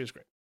 I thought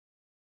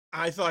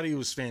he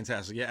was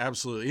fantastic. Yeah,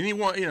 absolutely. And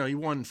he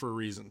won for a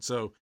reason.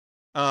 So,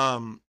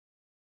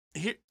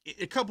 here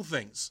a couple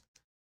things.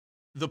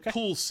 The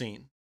pool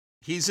scene.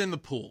 He's in the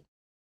pool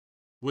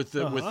with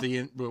the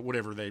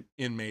whatever they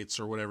inmates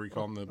or whatever you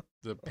call them,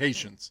 the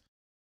patients.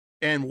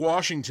 And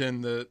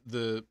Washington,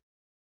 the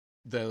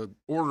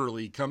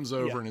orderly, comes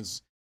over and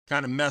is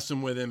kind of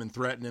messing with him and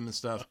threatening him and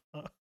stuff.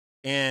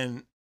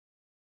 And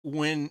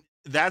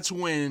that's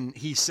when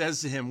he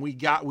says to him, we've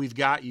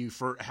got you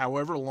for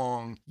however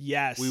long.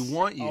 Yes, we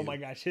want you. Oh my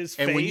gosh, his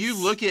and face. when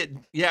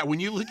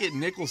you look at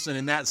Nicholson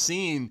in that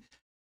scene.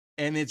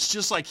 And it's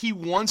just like he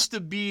wants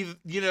to be,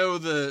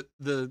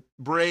 the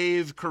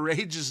brave,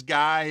 courageous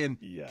guy and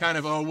kind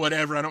of, oh,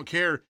 whatever, I don't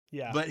care.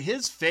 Yeah. But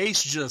his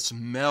face just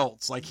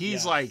melts. Like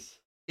he's like,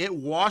 it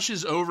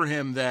washes over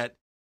him that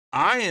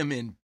I am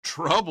in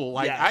trouble.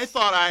 Like I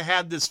thought I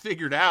had this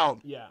figured out.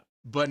 Yeah.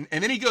 And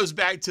then he goes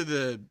back to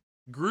the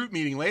group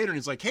meeting later and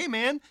he's like, hey,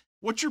 man,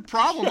 what's your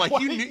problem? Like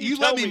you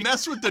let me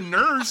mess with the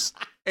nurse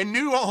and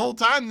knew the whole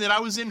time that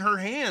I was in her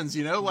hands,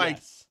 like.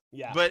 Yes.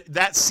 Yeah. But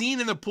that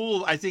scene in the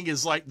pool, I think,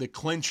 is like the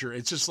clincher.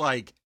 It's just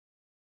like,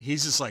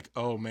 he's just like,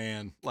 oh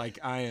man, like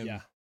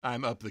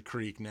I'm up the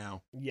creek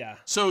now. Yeah.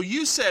 So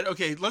you said,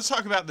 okay, let's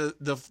talk about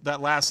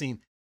that last scene.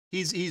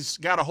 He's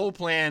got a whole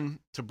plan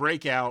to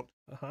break out.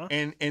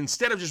 And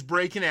instead of just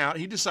breaking out,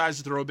 he decides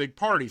to throw a big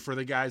party for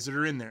the guys that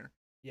are in there.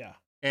 Yeah.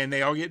 And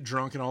they all get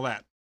drunk and all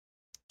that.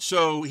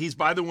 So he's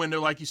by the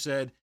window, like you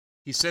said.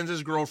 He sends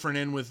his girlfriend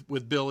in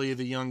with Billy,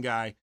 the young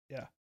guy.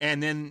 Yeah.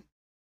 And then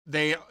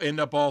they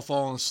end up all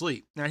falling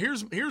asleep. Now,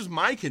 here's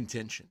my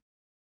contention,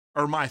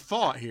 or my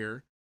thought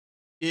here,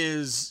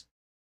 is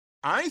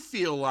I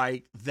feel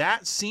like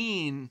that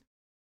scene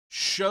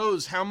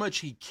shows how much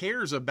he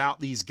cares about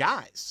these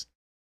guys.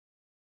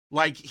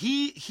 Like,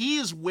 he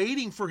is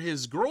waiting for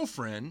his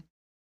girlfriend,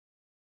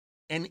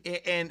 and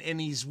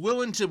he's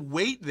willing to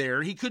wait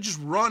there. He could just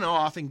run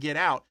off and get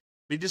out,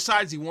 but he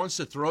decides he wants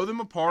to throw them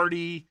a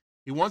party.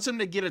 He wants them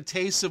to get a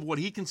taste of what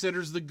he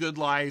considers the good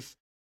life.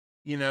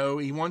 He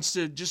wants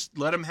to just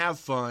let him have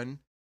fun,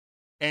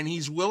 and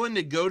he's willing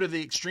to go to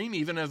the extreme,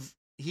 even if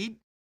he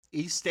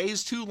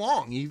stays too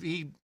long.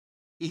 He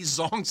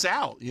zonks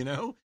out,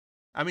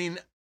 I mean,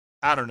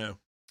 I don't know,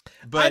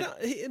 but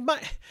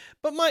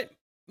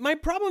my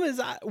problem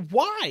is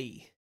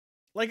why?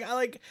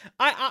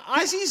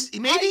 Because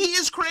maybe he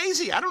is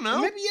crazy. I don't know.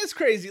 Maybe he is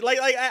crazy.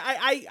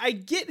 I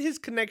get his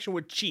connection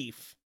with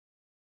Chief.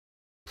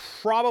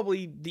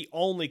 Probably the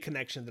only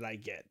connection that I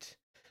get.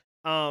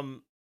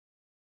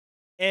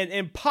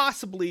 And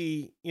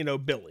possibly,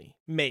 Billy,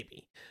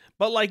 maybe.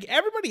 But like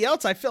everybody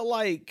else, I feel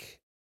like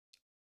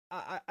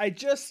I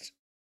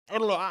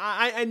don't know.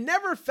 I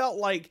never felt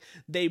like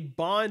they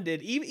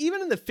bonded,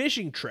 even in the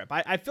fishing trip.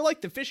 I feel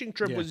like the fishing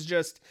trip was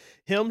just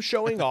him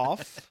showing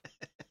off,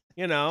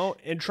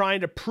 and trying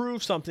to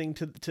prove something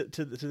to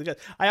the guys.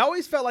 I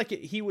always felt like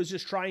he was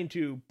just trying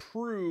to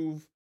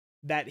prove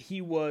that he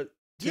was.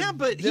 Yeah,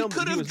 but he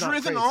could have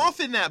driven off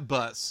in that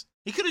bus.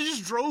 He could have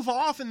just drove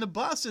off in the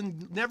bus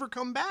and never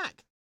come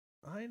back.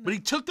 I know. But he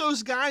took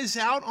those guys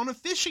out on a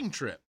fishing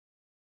trip.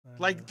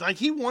 Like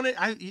he wanted,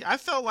 I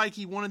felt like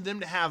he wanted them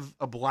to have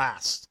a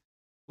blast.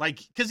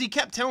 Like, cause he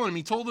kept telling him,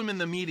 he told them in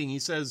the meeting, he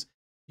says,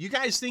 you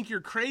guys think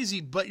you're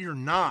crazy, but you're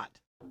not.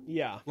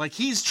 Yeah. Like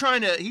he's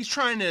trying to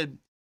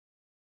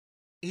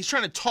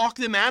talk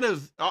them out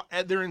of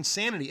their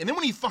insanity. And then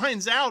when he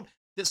finds out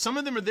that some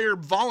of them are there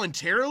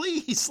voluntarily,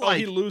 he's like,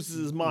 he loses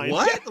his mind.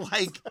 What?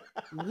 Like,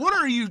 what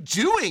are you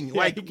doing? Yeah,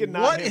 like,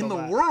 what in the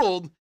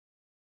world?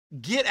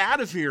 Get out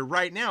of here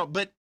right now.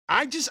 But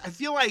I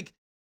feel like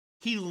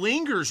he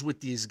lingers with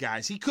these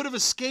guys. He could have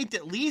escaped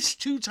at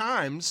least 2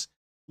 times,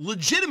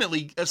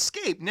 legitimately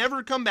escaped,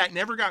 never come back,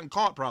 never gotten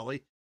caught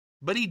probably.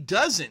 But he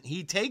doesn't.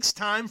 He takes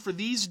time for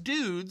these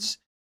dudes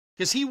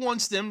because he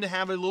wants them to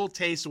have a little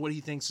taste of what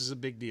he thinks is a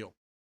big deal.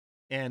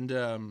 And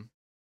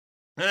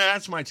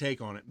that's my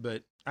take on it,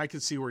 but I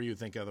could see where you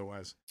think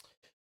otherwise.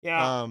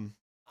 Yeah.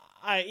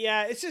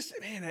 It's just,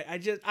 man,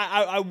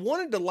 I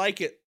wanted to like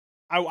it.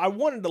 I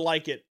wanted to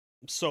like it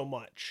so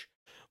much,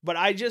 but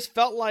I just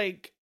felt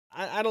like,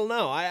 I don't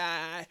know.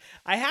 I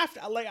have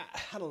to, like,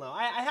 I don't know.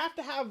 I have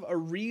to have a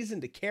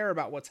reason to care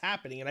about what's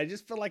happening. And I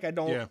just feel like I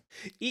don't. Yeah.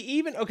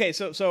 Even, okay.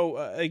 So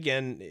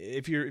again,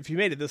 if you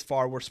made it this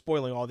far, we're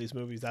spoiling all these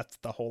movies. That's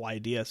the whole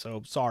idea.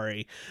 So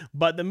sorry,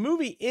 but the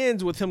movie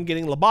ends with him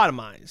getting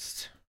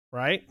lobotomized,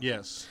 right?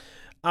 Yes.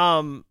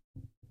 Well,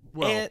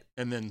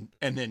 and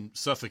then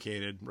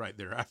suffocated right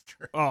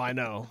thereafter. Oh, I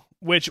know.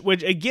 Which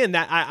again,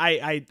 that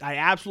I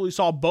absolutely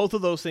saw both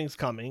of those things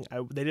coming.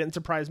 They didn't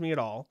surprise me at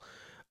all.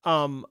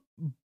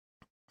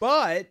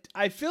 But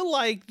I feel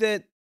like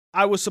that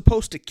I was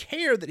supposed to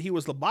care that he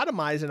was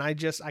lobotomized, and I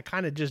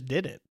kind of just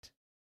didn't.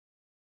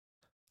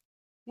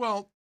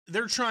 Well,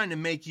 they're trying to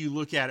make you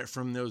look at it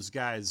from those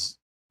guys'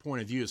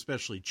 point of view,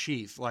 especially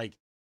Chief. Like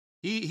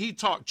he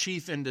talked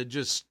Chief into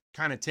just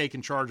kind of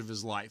taking charge of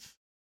his life.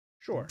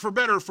 Sure. For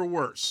better or for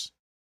worse.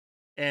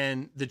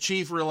 And the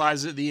Chief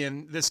realizes at the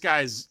end, this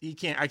guy's,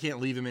 I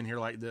can't leave him in here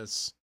like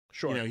this.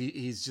 Sure. You know,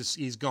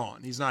 he's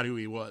gone. He's not who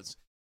he was.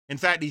 In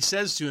fact, he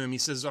says to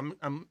him,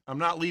 I'm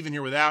not leaving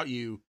here without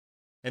you.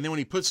 And then when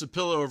he puts the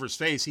pillow over his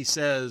face, he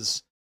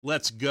says,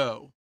 let's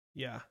go.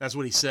 Yeah. That's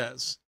what he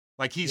says.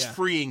 Like he's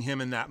freeing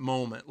him in that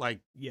moment.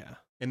 Like, yeah.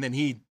 And then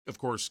he, of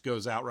course,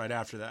 goes out right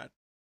after that.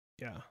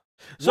 Yeah.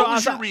 So what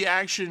was your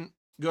reaction?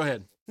 Go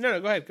ahead.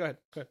 No, go ahead.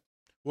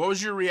 What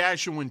was your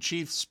reaction when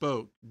Chief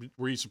spoke?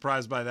 Were you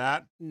surprised by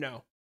that?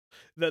 No.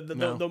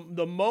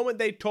 The moment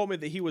they told me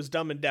that he was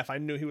dumb and deaf, I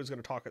knew he was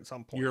going to talk at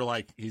some point. You're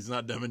like, he's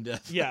not dumb and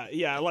deaf.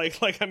 Yeah.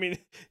 Like I mean,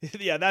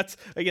 yeah. That's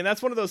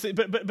one of those things.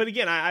 But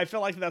again, I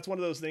feel like that's one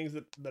of those things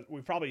that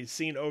we've probably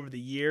seen over the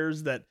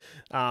years that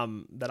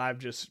I've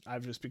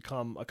just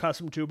become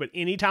accustomed to. But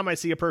anytime I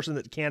see a person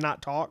that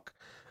cannot talk,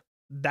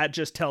 that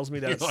just tells me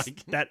that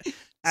that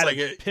at like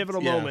a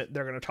pivotal moment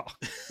they're going to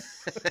talk.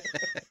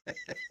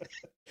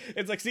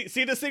 It's like,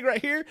 see this thing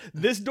right here?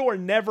 This door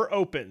never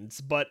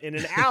opens, but in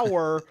an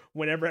hour,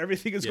 whenever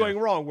everything is going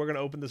wrong, we're going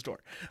to open this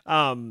door.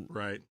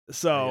 Right.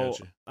 So,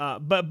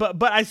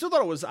 but I still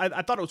thought it was,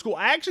 I thought it was cool.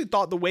 I actually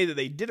thought the way that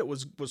they did it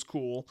was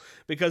cool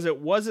because it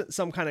wasn't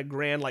some kind of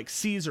grand, like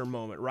Caesar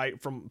moment, right?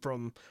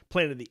 From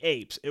Planet of the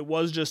Apes. It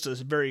was just a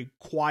very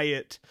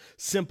quiet,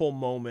 simple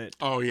moment.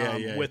 Oh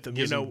yeah. With him,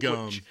 Gives him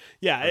gum. Which,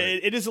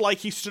 it isn't like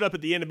he stood up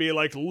at the end and be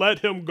like, let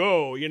him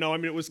go. I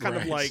mean, it was kind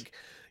of like,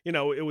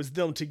 it was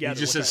them together. He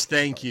just says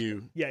thank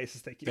you. Yeah, he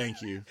says thank you.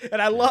 Thank you.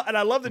 And I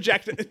love the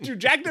Jack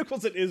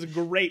Nicholson is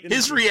great.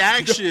 His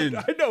reaction.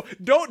 I know.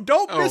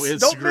 Don't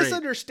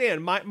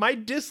misunderstand. My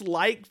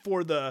dislike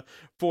for the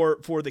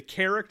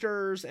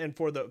characters and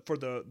for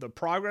the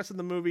progress of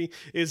the movie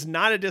is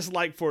not a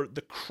dislike for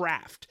the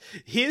craft.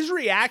 His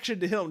reaction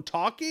to him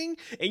talking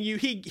and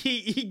he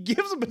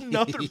gives him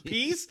another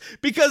piece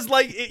because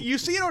you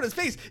see it on his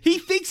face. He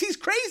thinks he's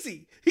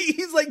crazy.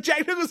 He's like,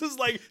 Jack Nicholson's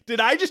like, did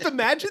I just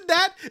imagine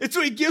that? And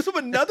so he gives him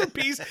another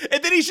piece,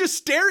 and then he's just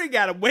staring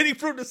at him, waiting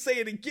for him to say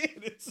it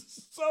again.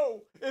 It's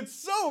so good.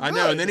 I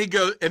know, and then he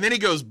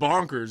goes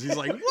bonkers. He's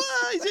like,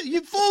 "What?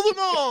 You fooled them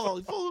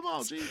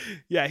all! Geez.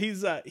 Yeah,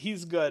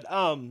 he's good.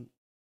 I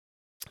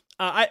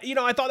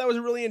thought that was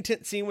a really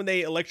intense scene when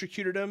they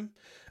electrocuted him.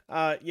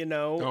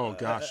 Oh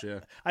gosh, yeah.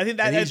 I think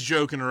that and he's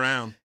joking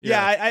around.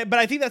 Yeah, but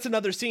I think that's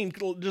another scene,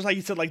 just like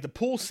you said, like the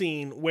pool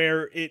scene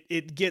where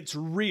it gets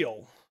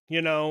real.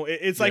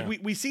 It's like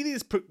we see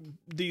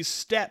these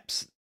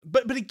steps,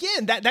 but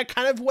again, that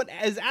kind of what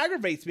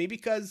aggravates me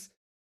because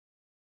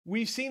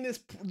we've seen this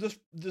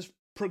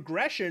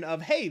progression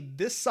of, hey,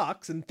 this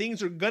sucks and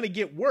things are gonna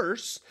get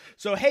worse.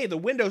 So hey, the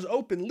window's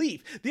open,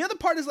 leave. The other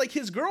part is like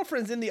his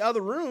girlfriend's in the other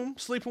room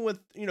sleeping with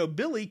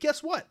Billy.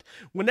 Guess what?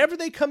 Whenever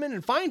they come in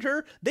and find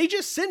her, they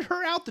just send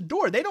her out the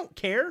door. They don't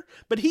care.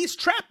 But he's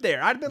trapped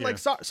there. I'd been like,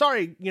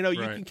 sorry, you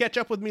can catch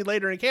up with me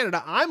later in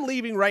Canada. I'm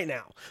leaving right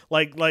now.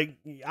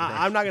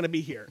 I'm not gonna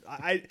be here.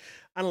 I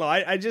don't know.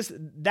 I just,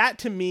 that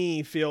to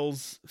me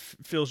feels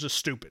just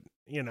stupid.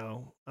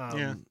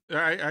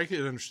 I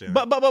can understand.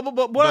 But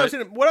what I was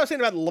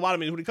saying about the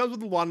lobotomy is when it comes with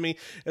the lobotomy,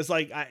 it's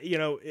like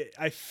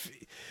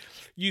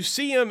you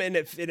see him and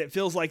it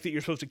feels like that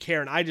you're supposed to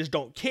care, and I just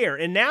don't care.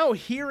 And now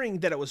hearing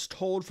that it was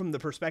told from the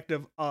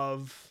perspective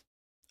of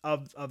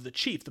the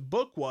Chief, the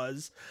book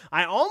was,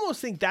 I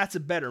almost think that's a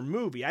better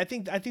movie. I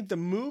think the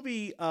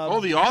movie.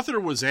 The author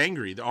was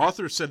angry. The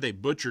author said they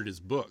butchered his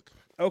book.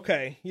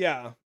 Okay.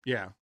 Yeah.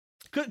 Yeah.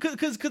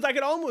 Because I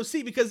could almost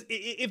see, because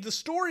if the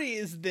story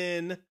is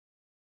then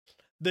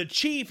the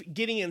Chief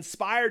getting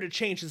inspired to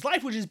change his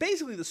life, which is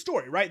basically the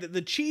story, right? That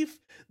the Chief,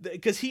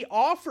 because he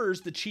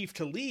offers the Chief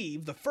to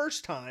leave the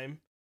first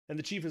time, and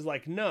the Chief is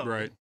like, no.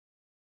 Right.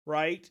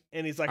 right?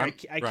 And he's like, I right.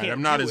 can't.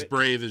 I'm not do as it.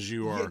 brave as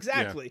you are. Yeah,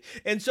 exactly.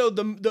 Yeah. And so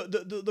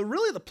the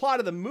really the plot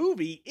of the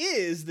movie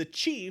is the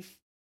chief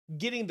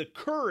getting the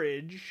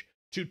courage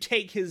to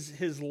take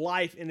his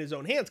life in his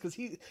own hands,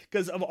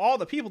 because of all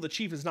the people, the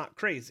chief is not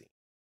crazy.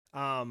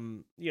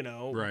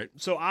 Right.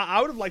 So I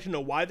would have liked to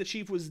know why the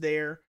chief was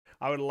there.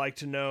 I would like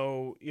to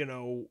know,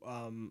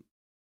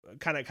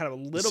 kind of a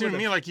little bit. It seemed to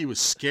me like he was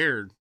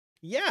scared.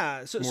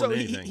 Yeah, so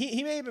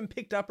he may have been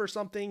picked up or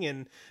something,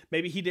 and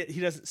maybe he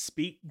doesn't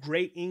speak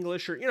great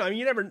English, or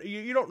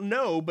you don't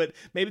know, but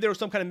maybe there was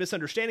some kind of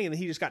misunderstanding, and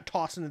he just got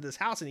tossed into this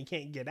house and he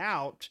can't get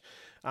out,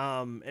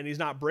 and he's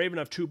not brave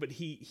enough to, but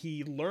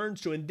he learns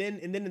to, and then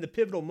in the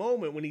pivotal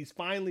moment when he's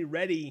finally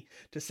ready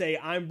to say,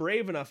 I'm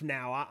brave enough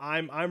now,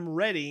 I'm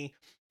ready.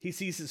 He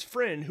sees his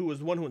friend, who was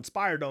the one who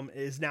inspired him,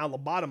 is now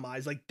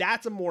lobotomized. Like,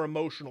 that's a more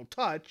emotional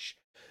touch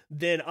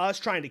than us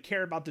trying to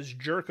care about this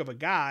jerk of a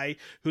guy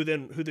who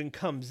then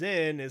comes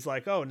in, is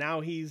like, oh,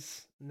 now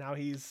he's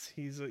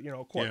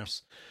a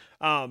corpse.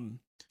 Yeah.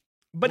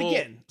 But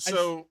again,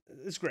 so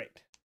it's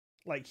great.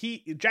 Like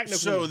Jack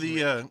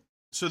Nicholson.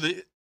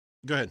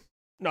 Go ahead.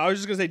 No, I was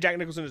just gonna say Jack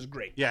Nicholson is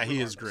great. Yeah,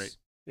 he is great.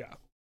 Yeah.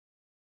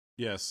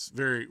 Yes,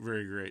 very,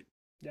 very great.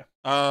 Yeah.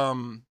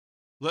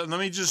 Let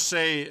me just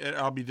say,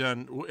 I'll be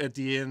done at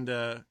the end.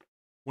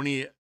 When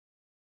he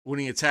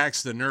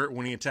attacks Nurse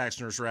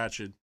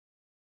Ratched.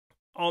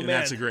 Oh, man,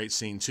 that's a great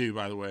scene too,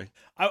 by the way.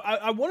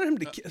 I wanted him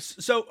to.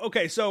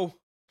 So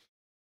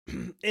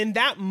in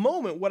that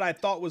moment, what I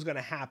thought was going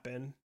to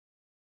happen,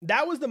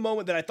 that was the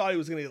moment that I thought he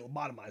was going to get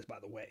lobotomized, by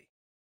the way.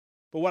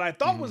 But what I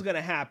thought was going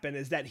to happen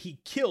is that he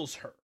kills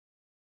her.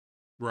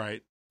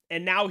 Right.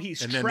 And now he's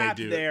trapped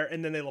there,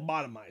 and then they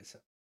lobotomize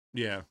him.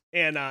 Yeah.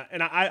 And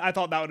I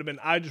thought that would have been.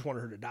 I just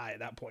wanted her to die at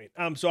that point.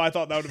 So I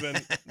thought that would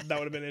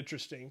have been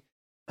interesting.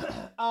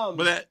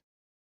 But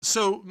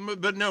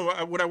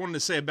no, what I wanted to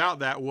say about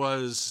that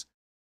was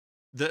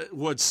that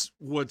what's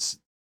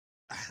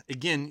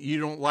again, you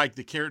don't like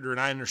the character, and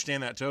I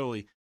understand that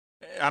totally.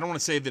 I don't want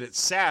to say that it's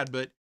sad,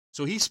 but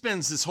so he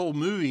spends this whole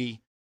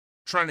movie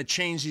trying to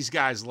change these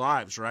guys'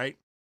 lives, right?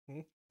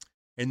 Mm-hmm.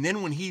 And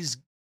then when he's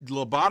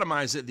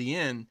lobotomized at the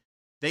end,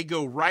 they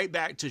go right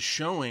back to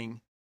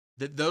showing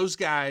that those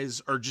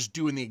guys are just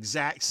doing the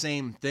exact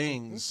same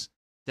things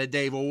that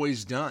they've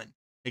always done,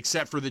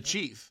 except for the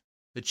chief.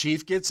 The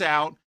chief gets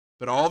out,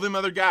 but all them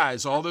other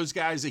guys, all those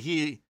guys that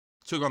he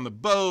took on the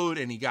boat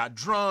and he got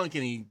drunk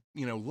and he,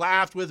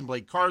 laughed with and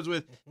played cards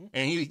with,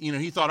 and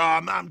he thought,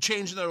 oh, I'm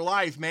changing their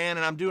life, man,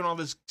 and I'm doing all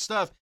this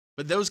stuff.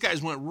 But those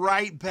guys went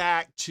right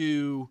back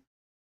to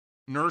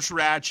Nurse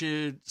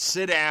Ratched,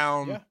 sit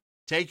down,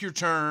 take your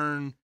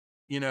turn,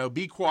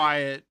 be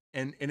quiet.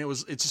 And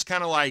it's just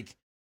kind of like,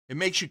 it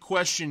makes you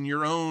question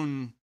your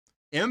own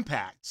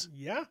impact,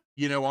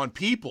 on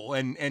people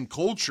and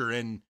culture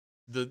and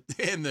the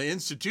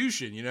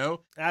institution,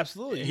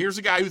 Absolutely. Here's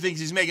a guy who thinks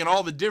he's making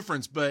all the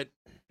difference,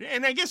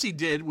 and I guess he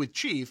did with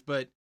Chief,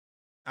 but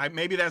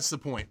maybe that's the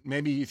point.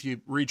 Maybe if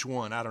you reach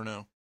one, I don't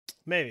know.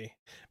 Maybe,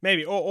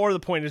 or the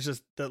point is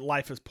just that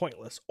life is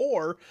pointless,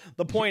 or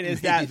the point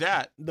is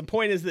that the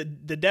point is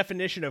that the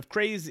definition of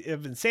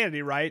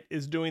insanity, right,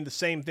 is doing the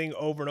same thing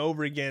over and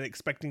over again,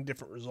 expecting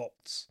different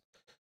results.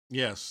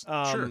 Yes,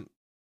 sure.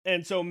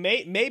 And so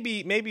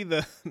maybe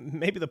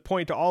the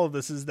point to all of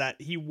this is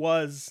that he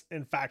was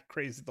in fact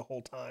crazy the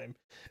whole time,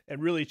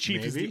 and really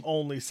Chief is the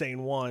only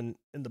sane one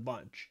in the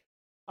bunch.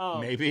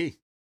 Maybe.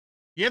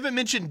 You haven't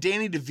mentioned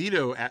Danny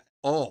DeVito at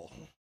all.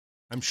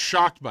 I'm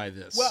shocked by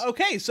this. Well,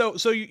 okay, so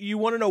you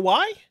want to know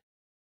why?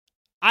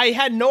 I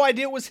had no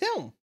idea it was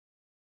him.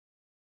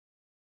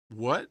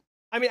 What?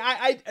 I mean,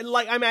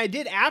 I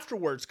did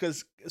afterwards,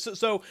 because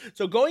so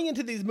going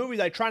into these movies,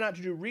 I try not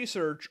to do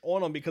research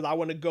on them because I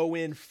want to go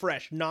in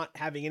fresh, not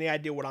having any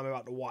idea what I'm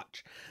about to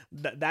watch.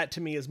 That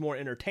to me is more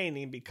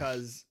entertaining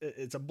because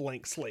it's a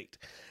blank slate.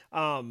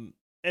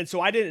 And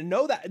so I didn't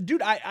know that,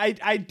 dude.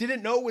 I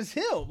didn't know it was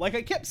him. Like,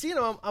 I kept seeing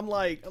him. I'm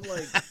like,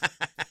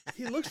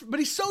 he looks, but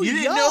he's so young.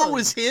 You didn't know it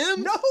was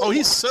him? No. Oh,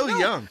 he's so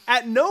young.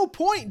 At no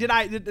point did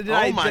I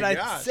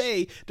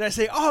say,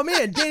 oh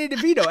man, Danny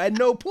DeVito. At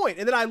no point.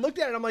 And then I looked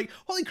at it and I'm like,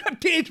 holy crap,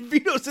 Danny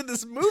DeVito's in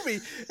this movie.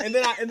 And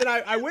then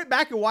I went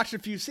back and watched a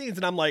few scenes,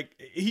 and I'm like,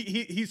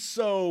 he's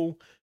so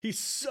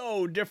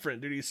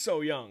different, dude. He's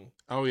so young.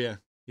 Oh yeah,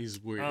 he's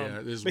weird.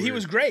 But weird. He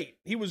was great.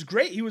 He was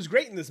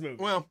great in this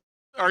movie. Well,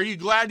 Are you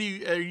glad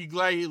you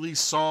at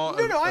least saw?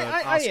 No,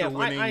 I am.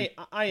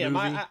 I am.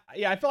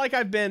 I feel like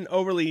I've been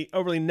overly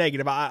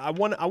negative. I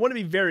want to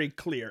be very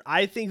clear.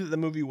 I think that the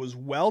movie was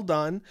well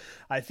done.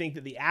 I think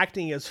that the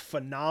acting is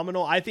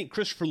phenomenal. I think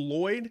Christopher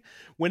Lloyd,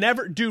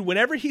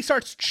 whenever he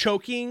starts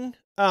choking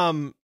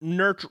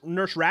Nurse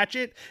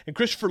Ratched, and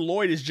Christopher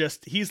Lloyd is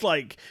just he's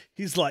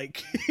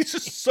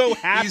just so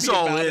happy. He's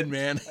all in, it.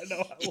 man. I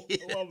know. I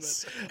love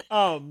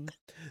it.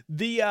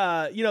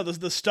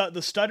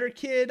 The stutter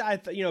kid,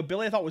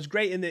 Billy I thought was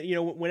great, and that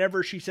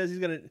whenever she says he's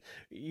gonna,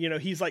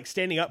 he's like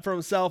standing up for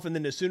himself, and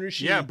then as soon as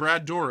she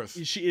Brad Dourif,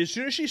 as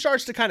soon as she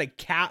starts to kind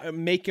of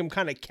make him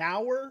kind of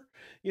cower,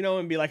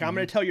 and be like, I'm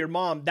going to tell your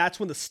mom. That's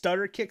when the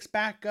stutter kicks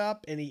back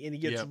up and he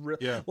gets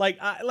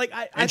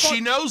and she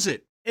knows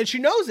it. And she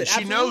knows it.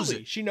 She knows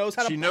it. She knows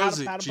how to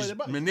play the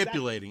button.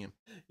 Manipulating him.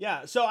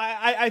 Yeah. So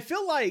I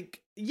feel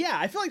like,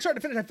 start to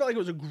finish, I feel like it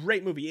was a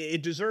great movie.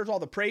 It deserves all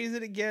the praise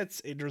that it gets.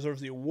 It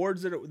deserves the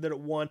awards that it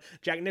won.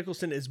 Jack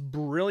Nicholson is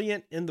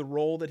brilliant in the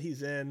role that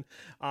he's in.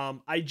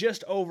 I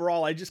just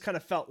kind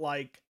of felt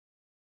like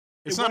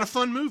it's not a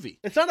fun movie.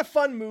 It's not a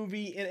fun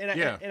movie.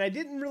 And I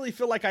didn't really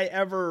feel like I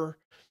ever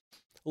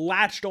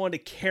latched on to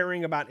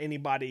caring about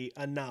anybody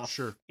enough.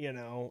 Sure.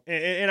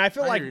 And I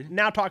feel like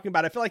now talking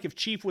about it, I feel like if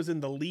Chief was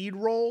in the lead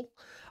role,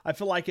 I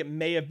feel like there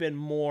may have been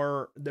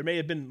more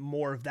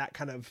of that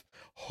kind of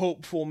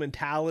hopeful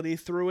mentality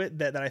through it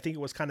that I think it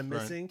was kind of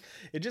missing.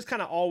 Right. It just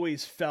kind of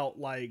always felt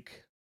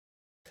like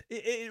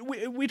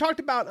we talked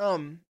about,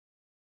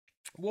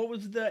 what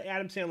was the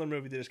Adam Sandler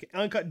movie that just came?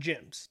 Uncut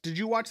Gems. Did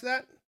you watch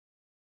that?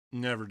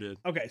 Never did.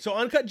 Okay, so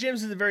Uncut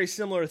Gems is a very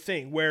similar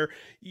thing where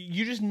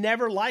you just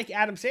never like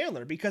Adam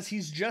Sandler because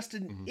he's just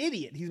an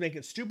idiot. He's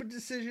making stupid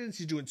decisions.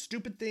 He's doing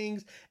stupid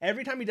things.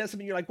 Every time he does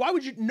something, you're like, why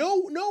would you?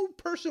 No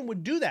person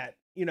would do that,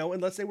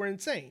 unless they were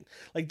insane.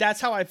 Like, that's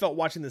how I felt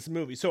watching this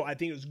movie. So I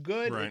think it was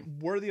good,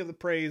 and worthy of the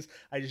praise.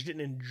 I just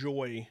didn't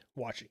enjoy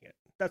watching it.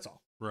 That's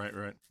all. Right.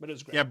 But it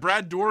was great. Yeah,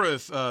 Brad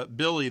Dourif,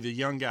 Billy, the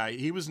young guy,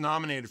 he was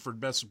nominated for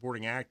Best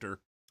Supporting Actor.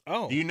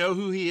 Oh. Do you know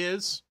who he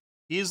is?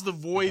 He is the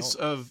voice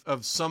of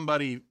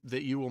somebody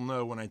that you will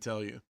know when I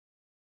tell you.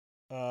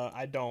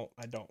 I don't.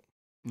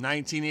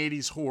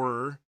 1980s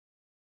horror,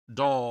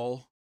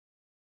 Doll,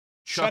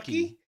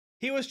 Chucky.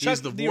 He was Chucky.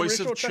 He's the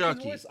voice of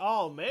Chucky. Voice?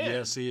 Oh, man.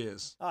 Yes, he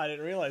is. Oh, I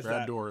didn't realize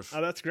Brad that. Dourif.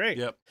 Oh, that's great.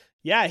 Yep.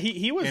 Yeah,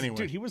 he was. Anyway.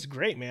 Dude, he was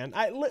great, man.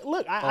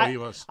 He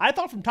was. I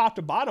thought from top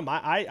to bottom,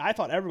 I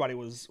thought everybody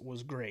was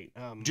great.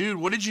 Dude,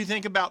 what did you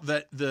think about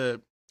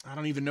the I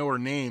don't even know her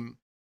name,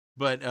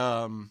 but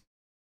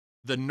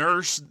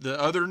the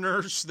other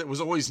nurse that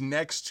was always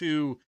next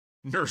to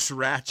Nurse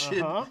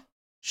Ratched,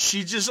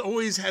 she just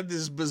always had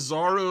this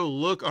bizarro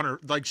look on her.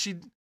 Like it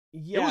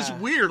was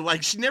weird.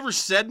 Like she never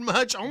said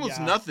much,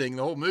 almost nothing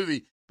the whole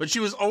movie, but she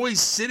was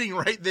always sitting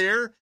right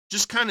there,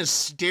 just kind of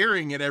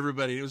staring at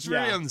everybody. It was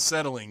very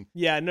unsettling.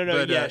 Yeah, no.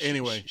 But, yeah,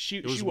 anyway,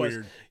 she was was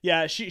weird.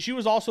 Yeah, she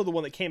was also the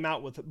one that came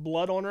out with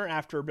blood on her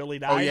after Billy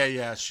died. Oh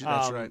yeah, that's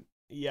right.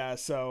 Yeah,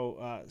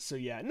 so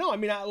yeah. No, I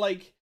mean,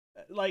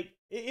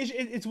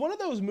 it's one of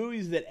those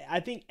movies that I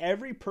think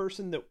every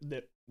person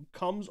that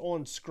comes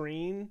on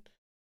screen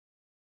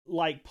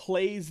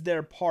plays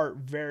their part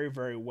very,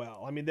 very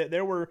well. I mean,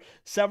 there were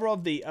several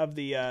of the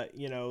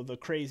the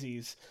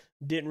crazies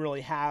didn't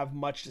really have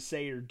much to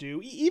say or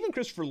do. Even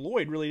Christopher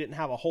Lloyd really didn't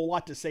have a whole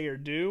lot to say or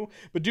do.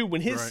 But dude,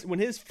 when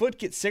his foot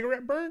gets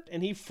cigarette burnt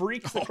and he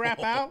freaks the crap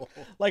out,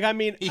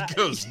 he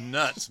goes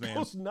nuts, man.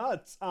 Goes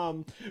nuts.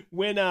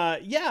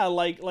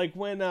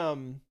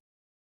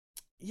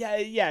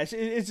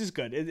 It's just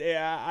good. Do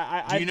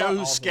you know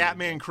who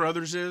Scatman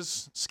Crothers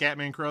is?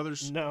 Scatman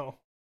Crothers? No.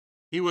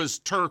 He was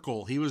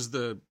Turkle. He was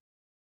the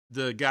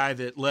guy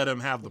that let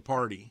him have the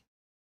party.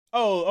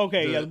 Oh,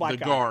 okay, the black the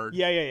guy. guard.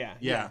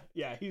 Yeah.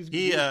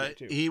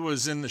 He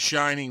was in The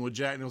Shining with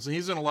Jack Nicholson.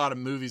 He's in a lot of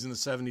movies in the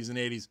 70s and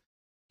 80s.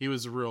 He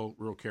was a real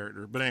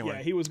character. But anyway,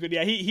 yeah, he was good.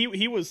 Yeah, he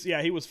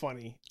was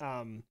funny.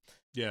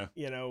 Yeah.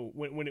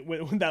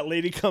 When that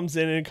lady comes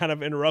in and kind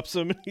of interrupts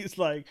him, and he's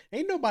like,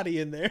 "Ain't nobody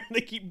in there." And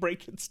they keep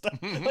breaking stuff.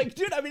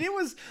 Dude, I mean, it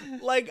was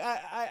like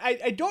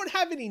I don't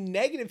have any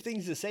negative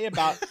things to say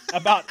about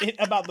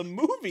the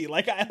movie.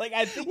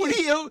 I think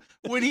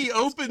when he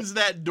opens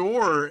that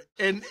door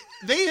and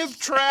they have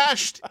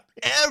trashed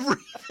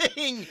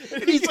everything,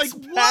 and he's like,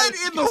 "What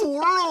in the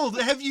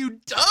world have you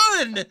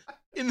done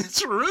in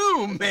this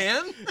room,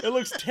 man?" It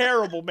looks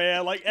terrible,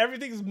 man.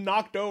 Everything's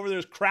knocked over.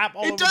 There's crap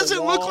all over the wall. It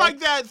doesn't look like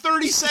that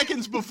 30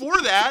 seconds before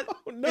that.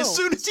 No, as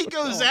soon as he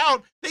goes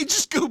out, they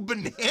just go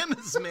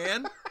bananas,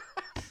 man.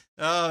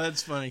 Oh,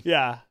 that's funny.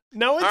 Yeah.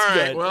 No, it's all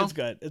good. Right, well, it's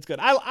good. It's good.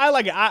 I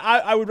like it.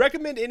 I would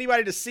recommend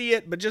anybody to see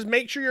it, but just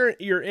make sure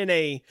you're in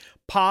a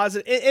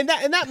positive, and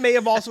that may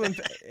have also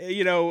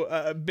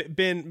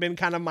been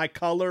kind of my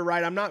color,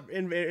 right? I'm not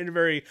in a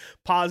very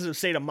positive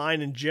state of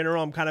mind in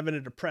general. I'm kind of in a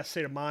depressed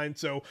state of mind.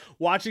 So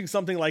watching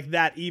something like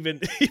that even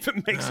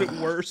makes it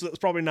worse. That's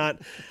probably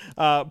not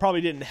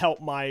probably didn't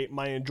help my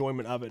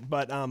enjoyment of it.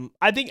 But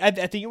I think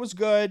it was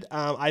good.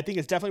 I think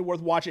it's definitely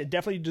worth watching. It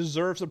definitely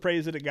deserves the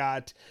praise that it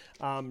got.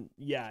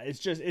 It's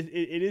just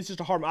it is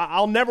just a hard.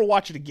 I'll never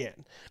watch it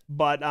again.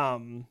 But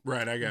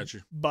right, I got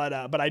you. But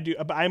I do.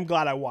 But I'm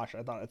glad I watched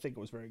it. I think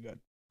it was very good.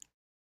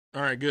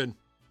 All right, good.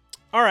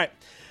 All right.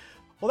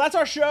 Well, that's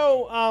our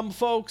show,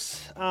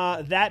 folks.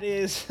 That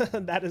is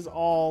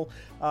all.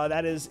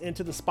 That is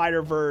Into the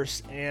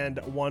Spiderverse and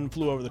One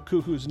Flew Over the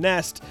Cuckoo's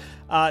Nest.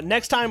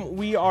 Next time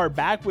we are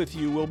back with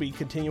you, we'll be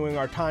continuing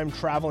our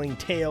time-traveling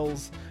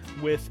tales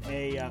with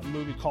a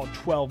movie called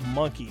 12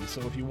 Monkeys. So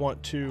if you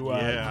want to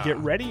get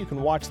ready, you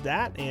can watch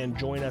that and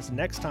join us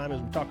next time as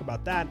we talk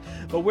about that.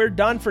 But we're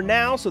done for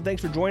now, so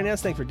thanks for joining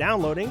us. Thanks for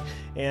downloading.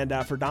 And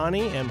for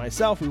Donnie and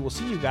myself, we will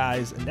see you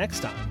guys next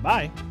time.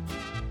 Bye.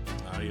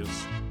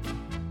 Adios.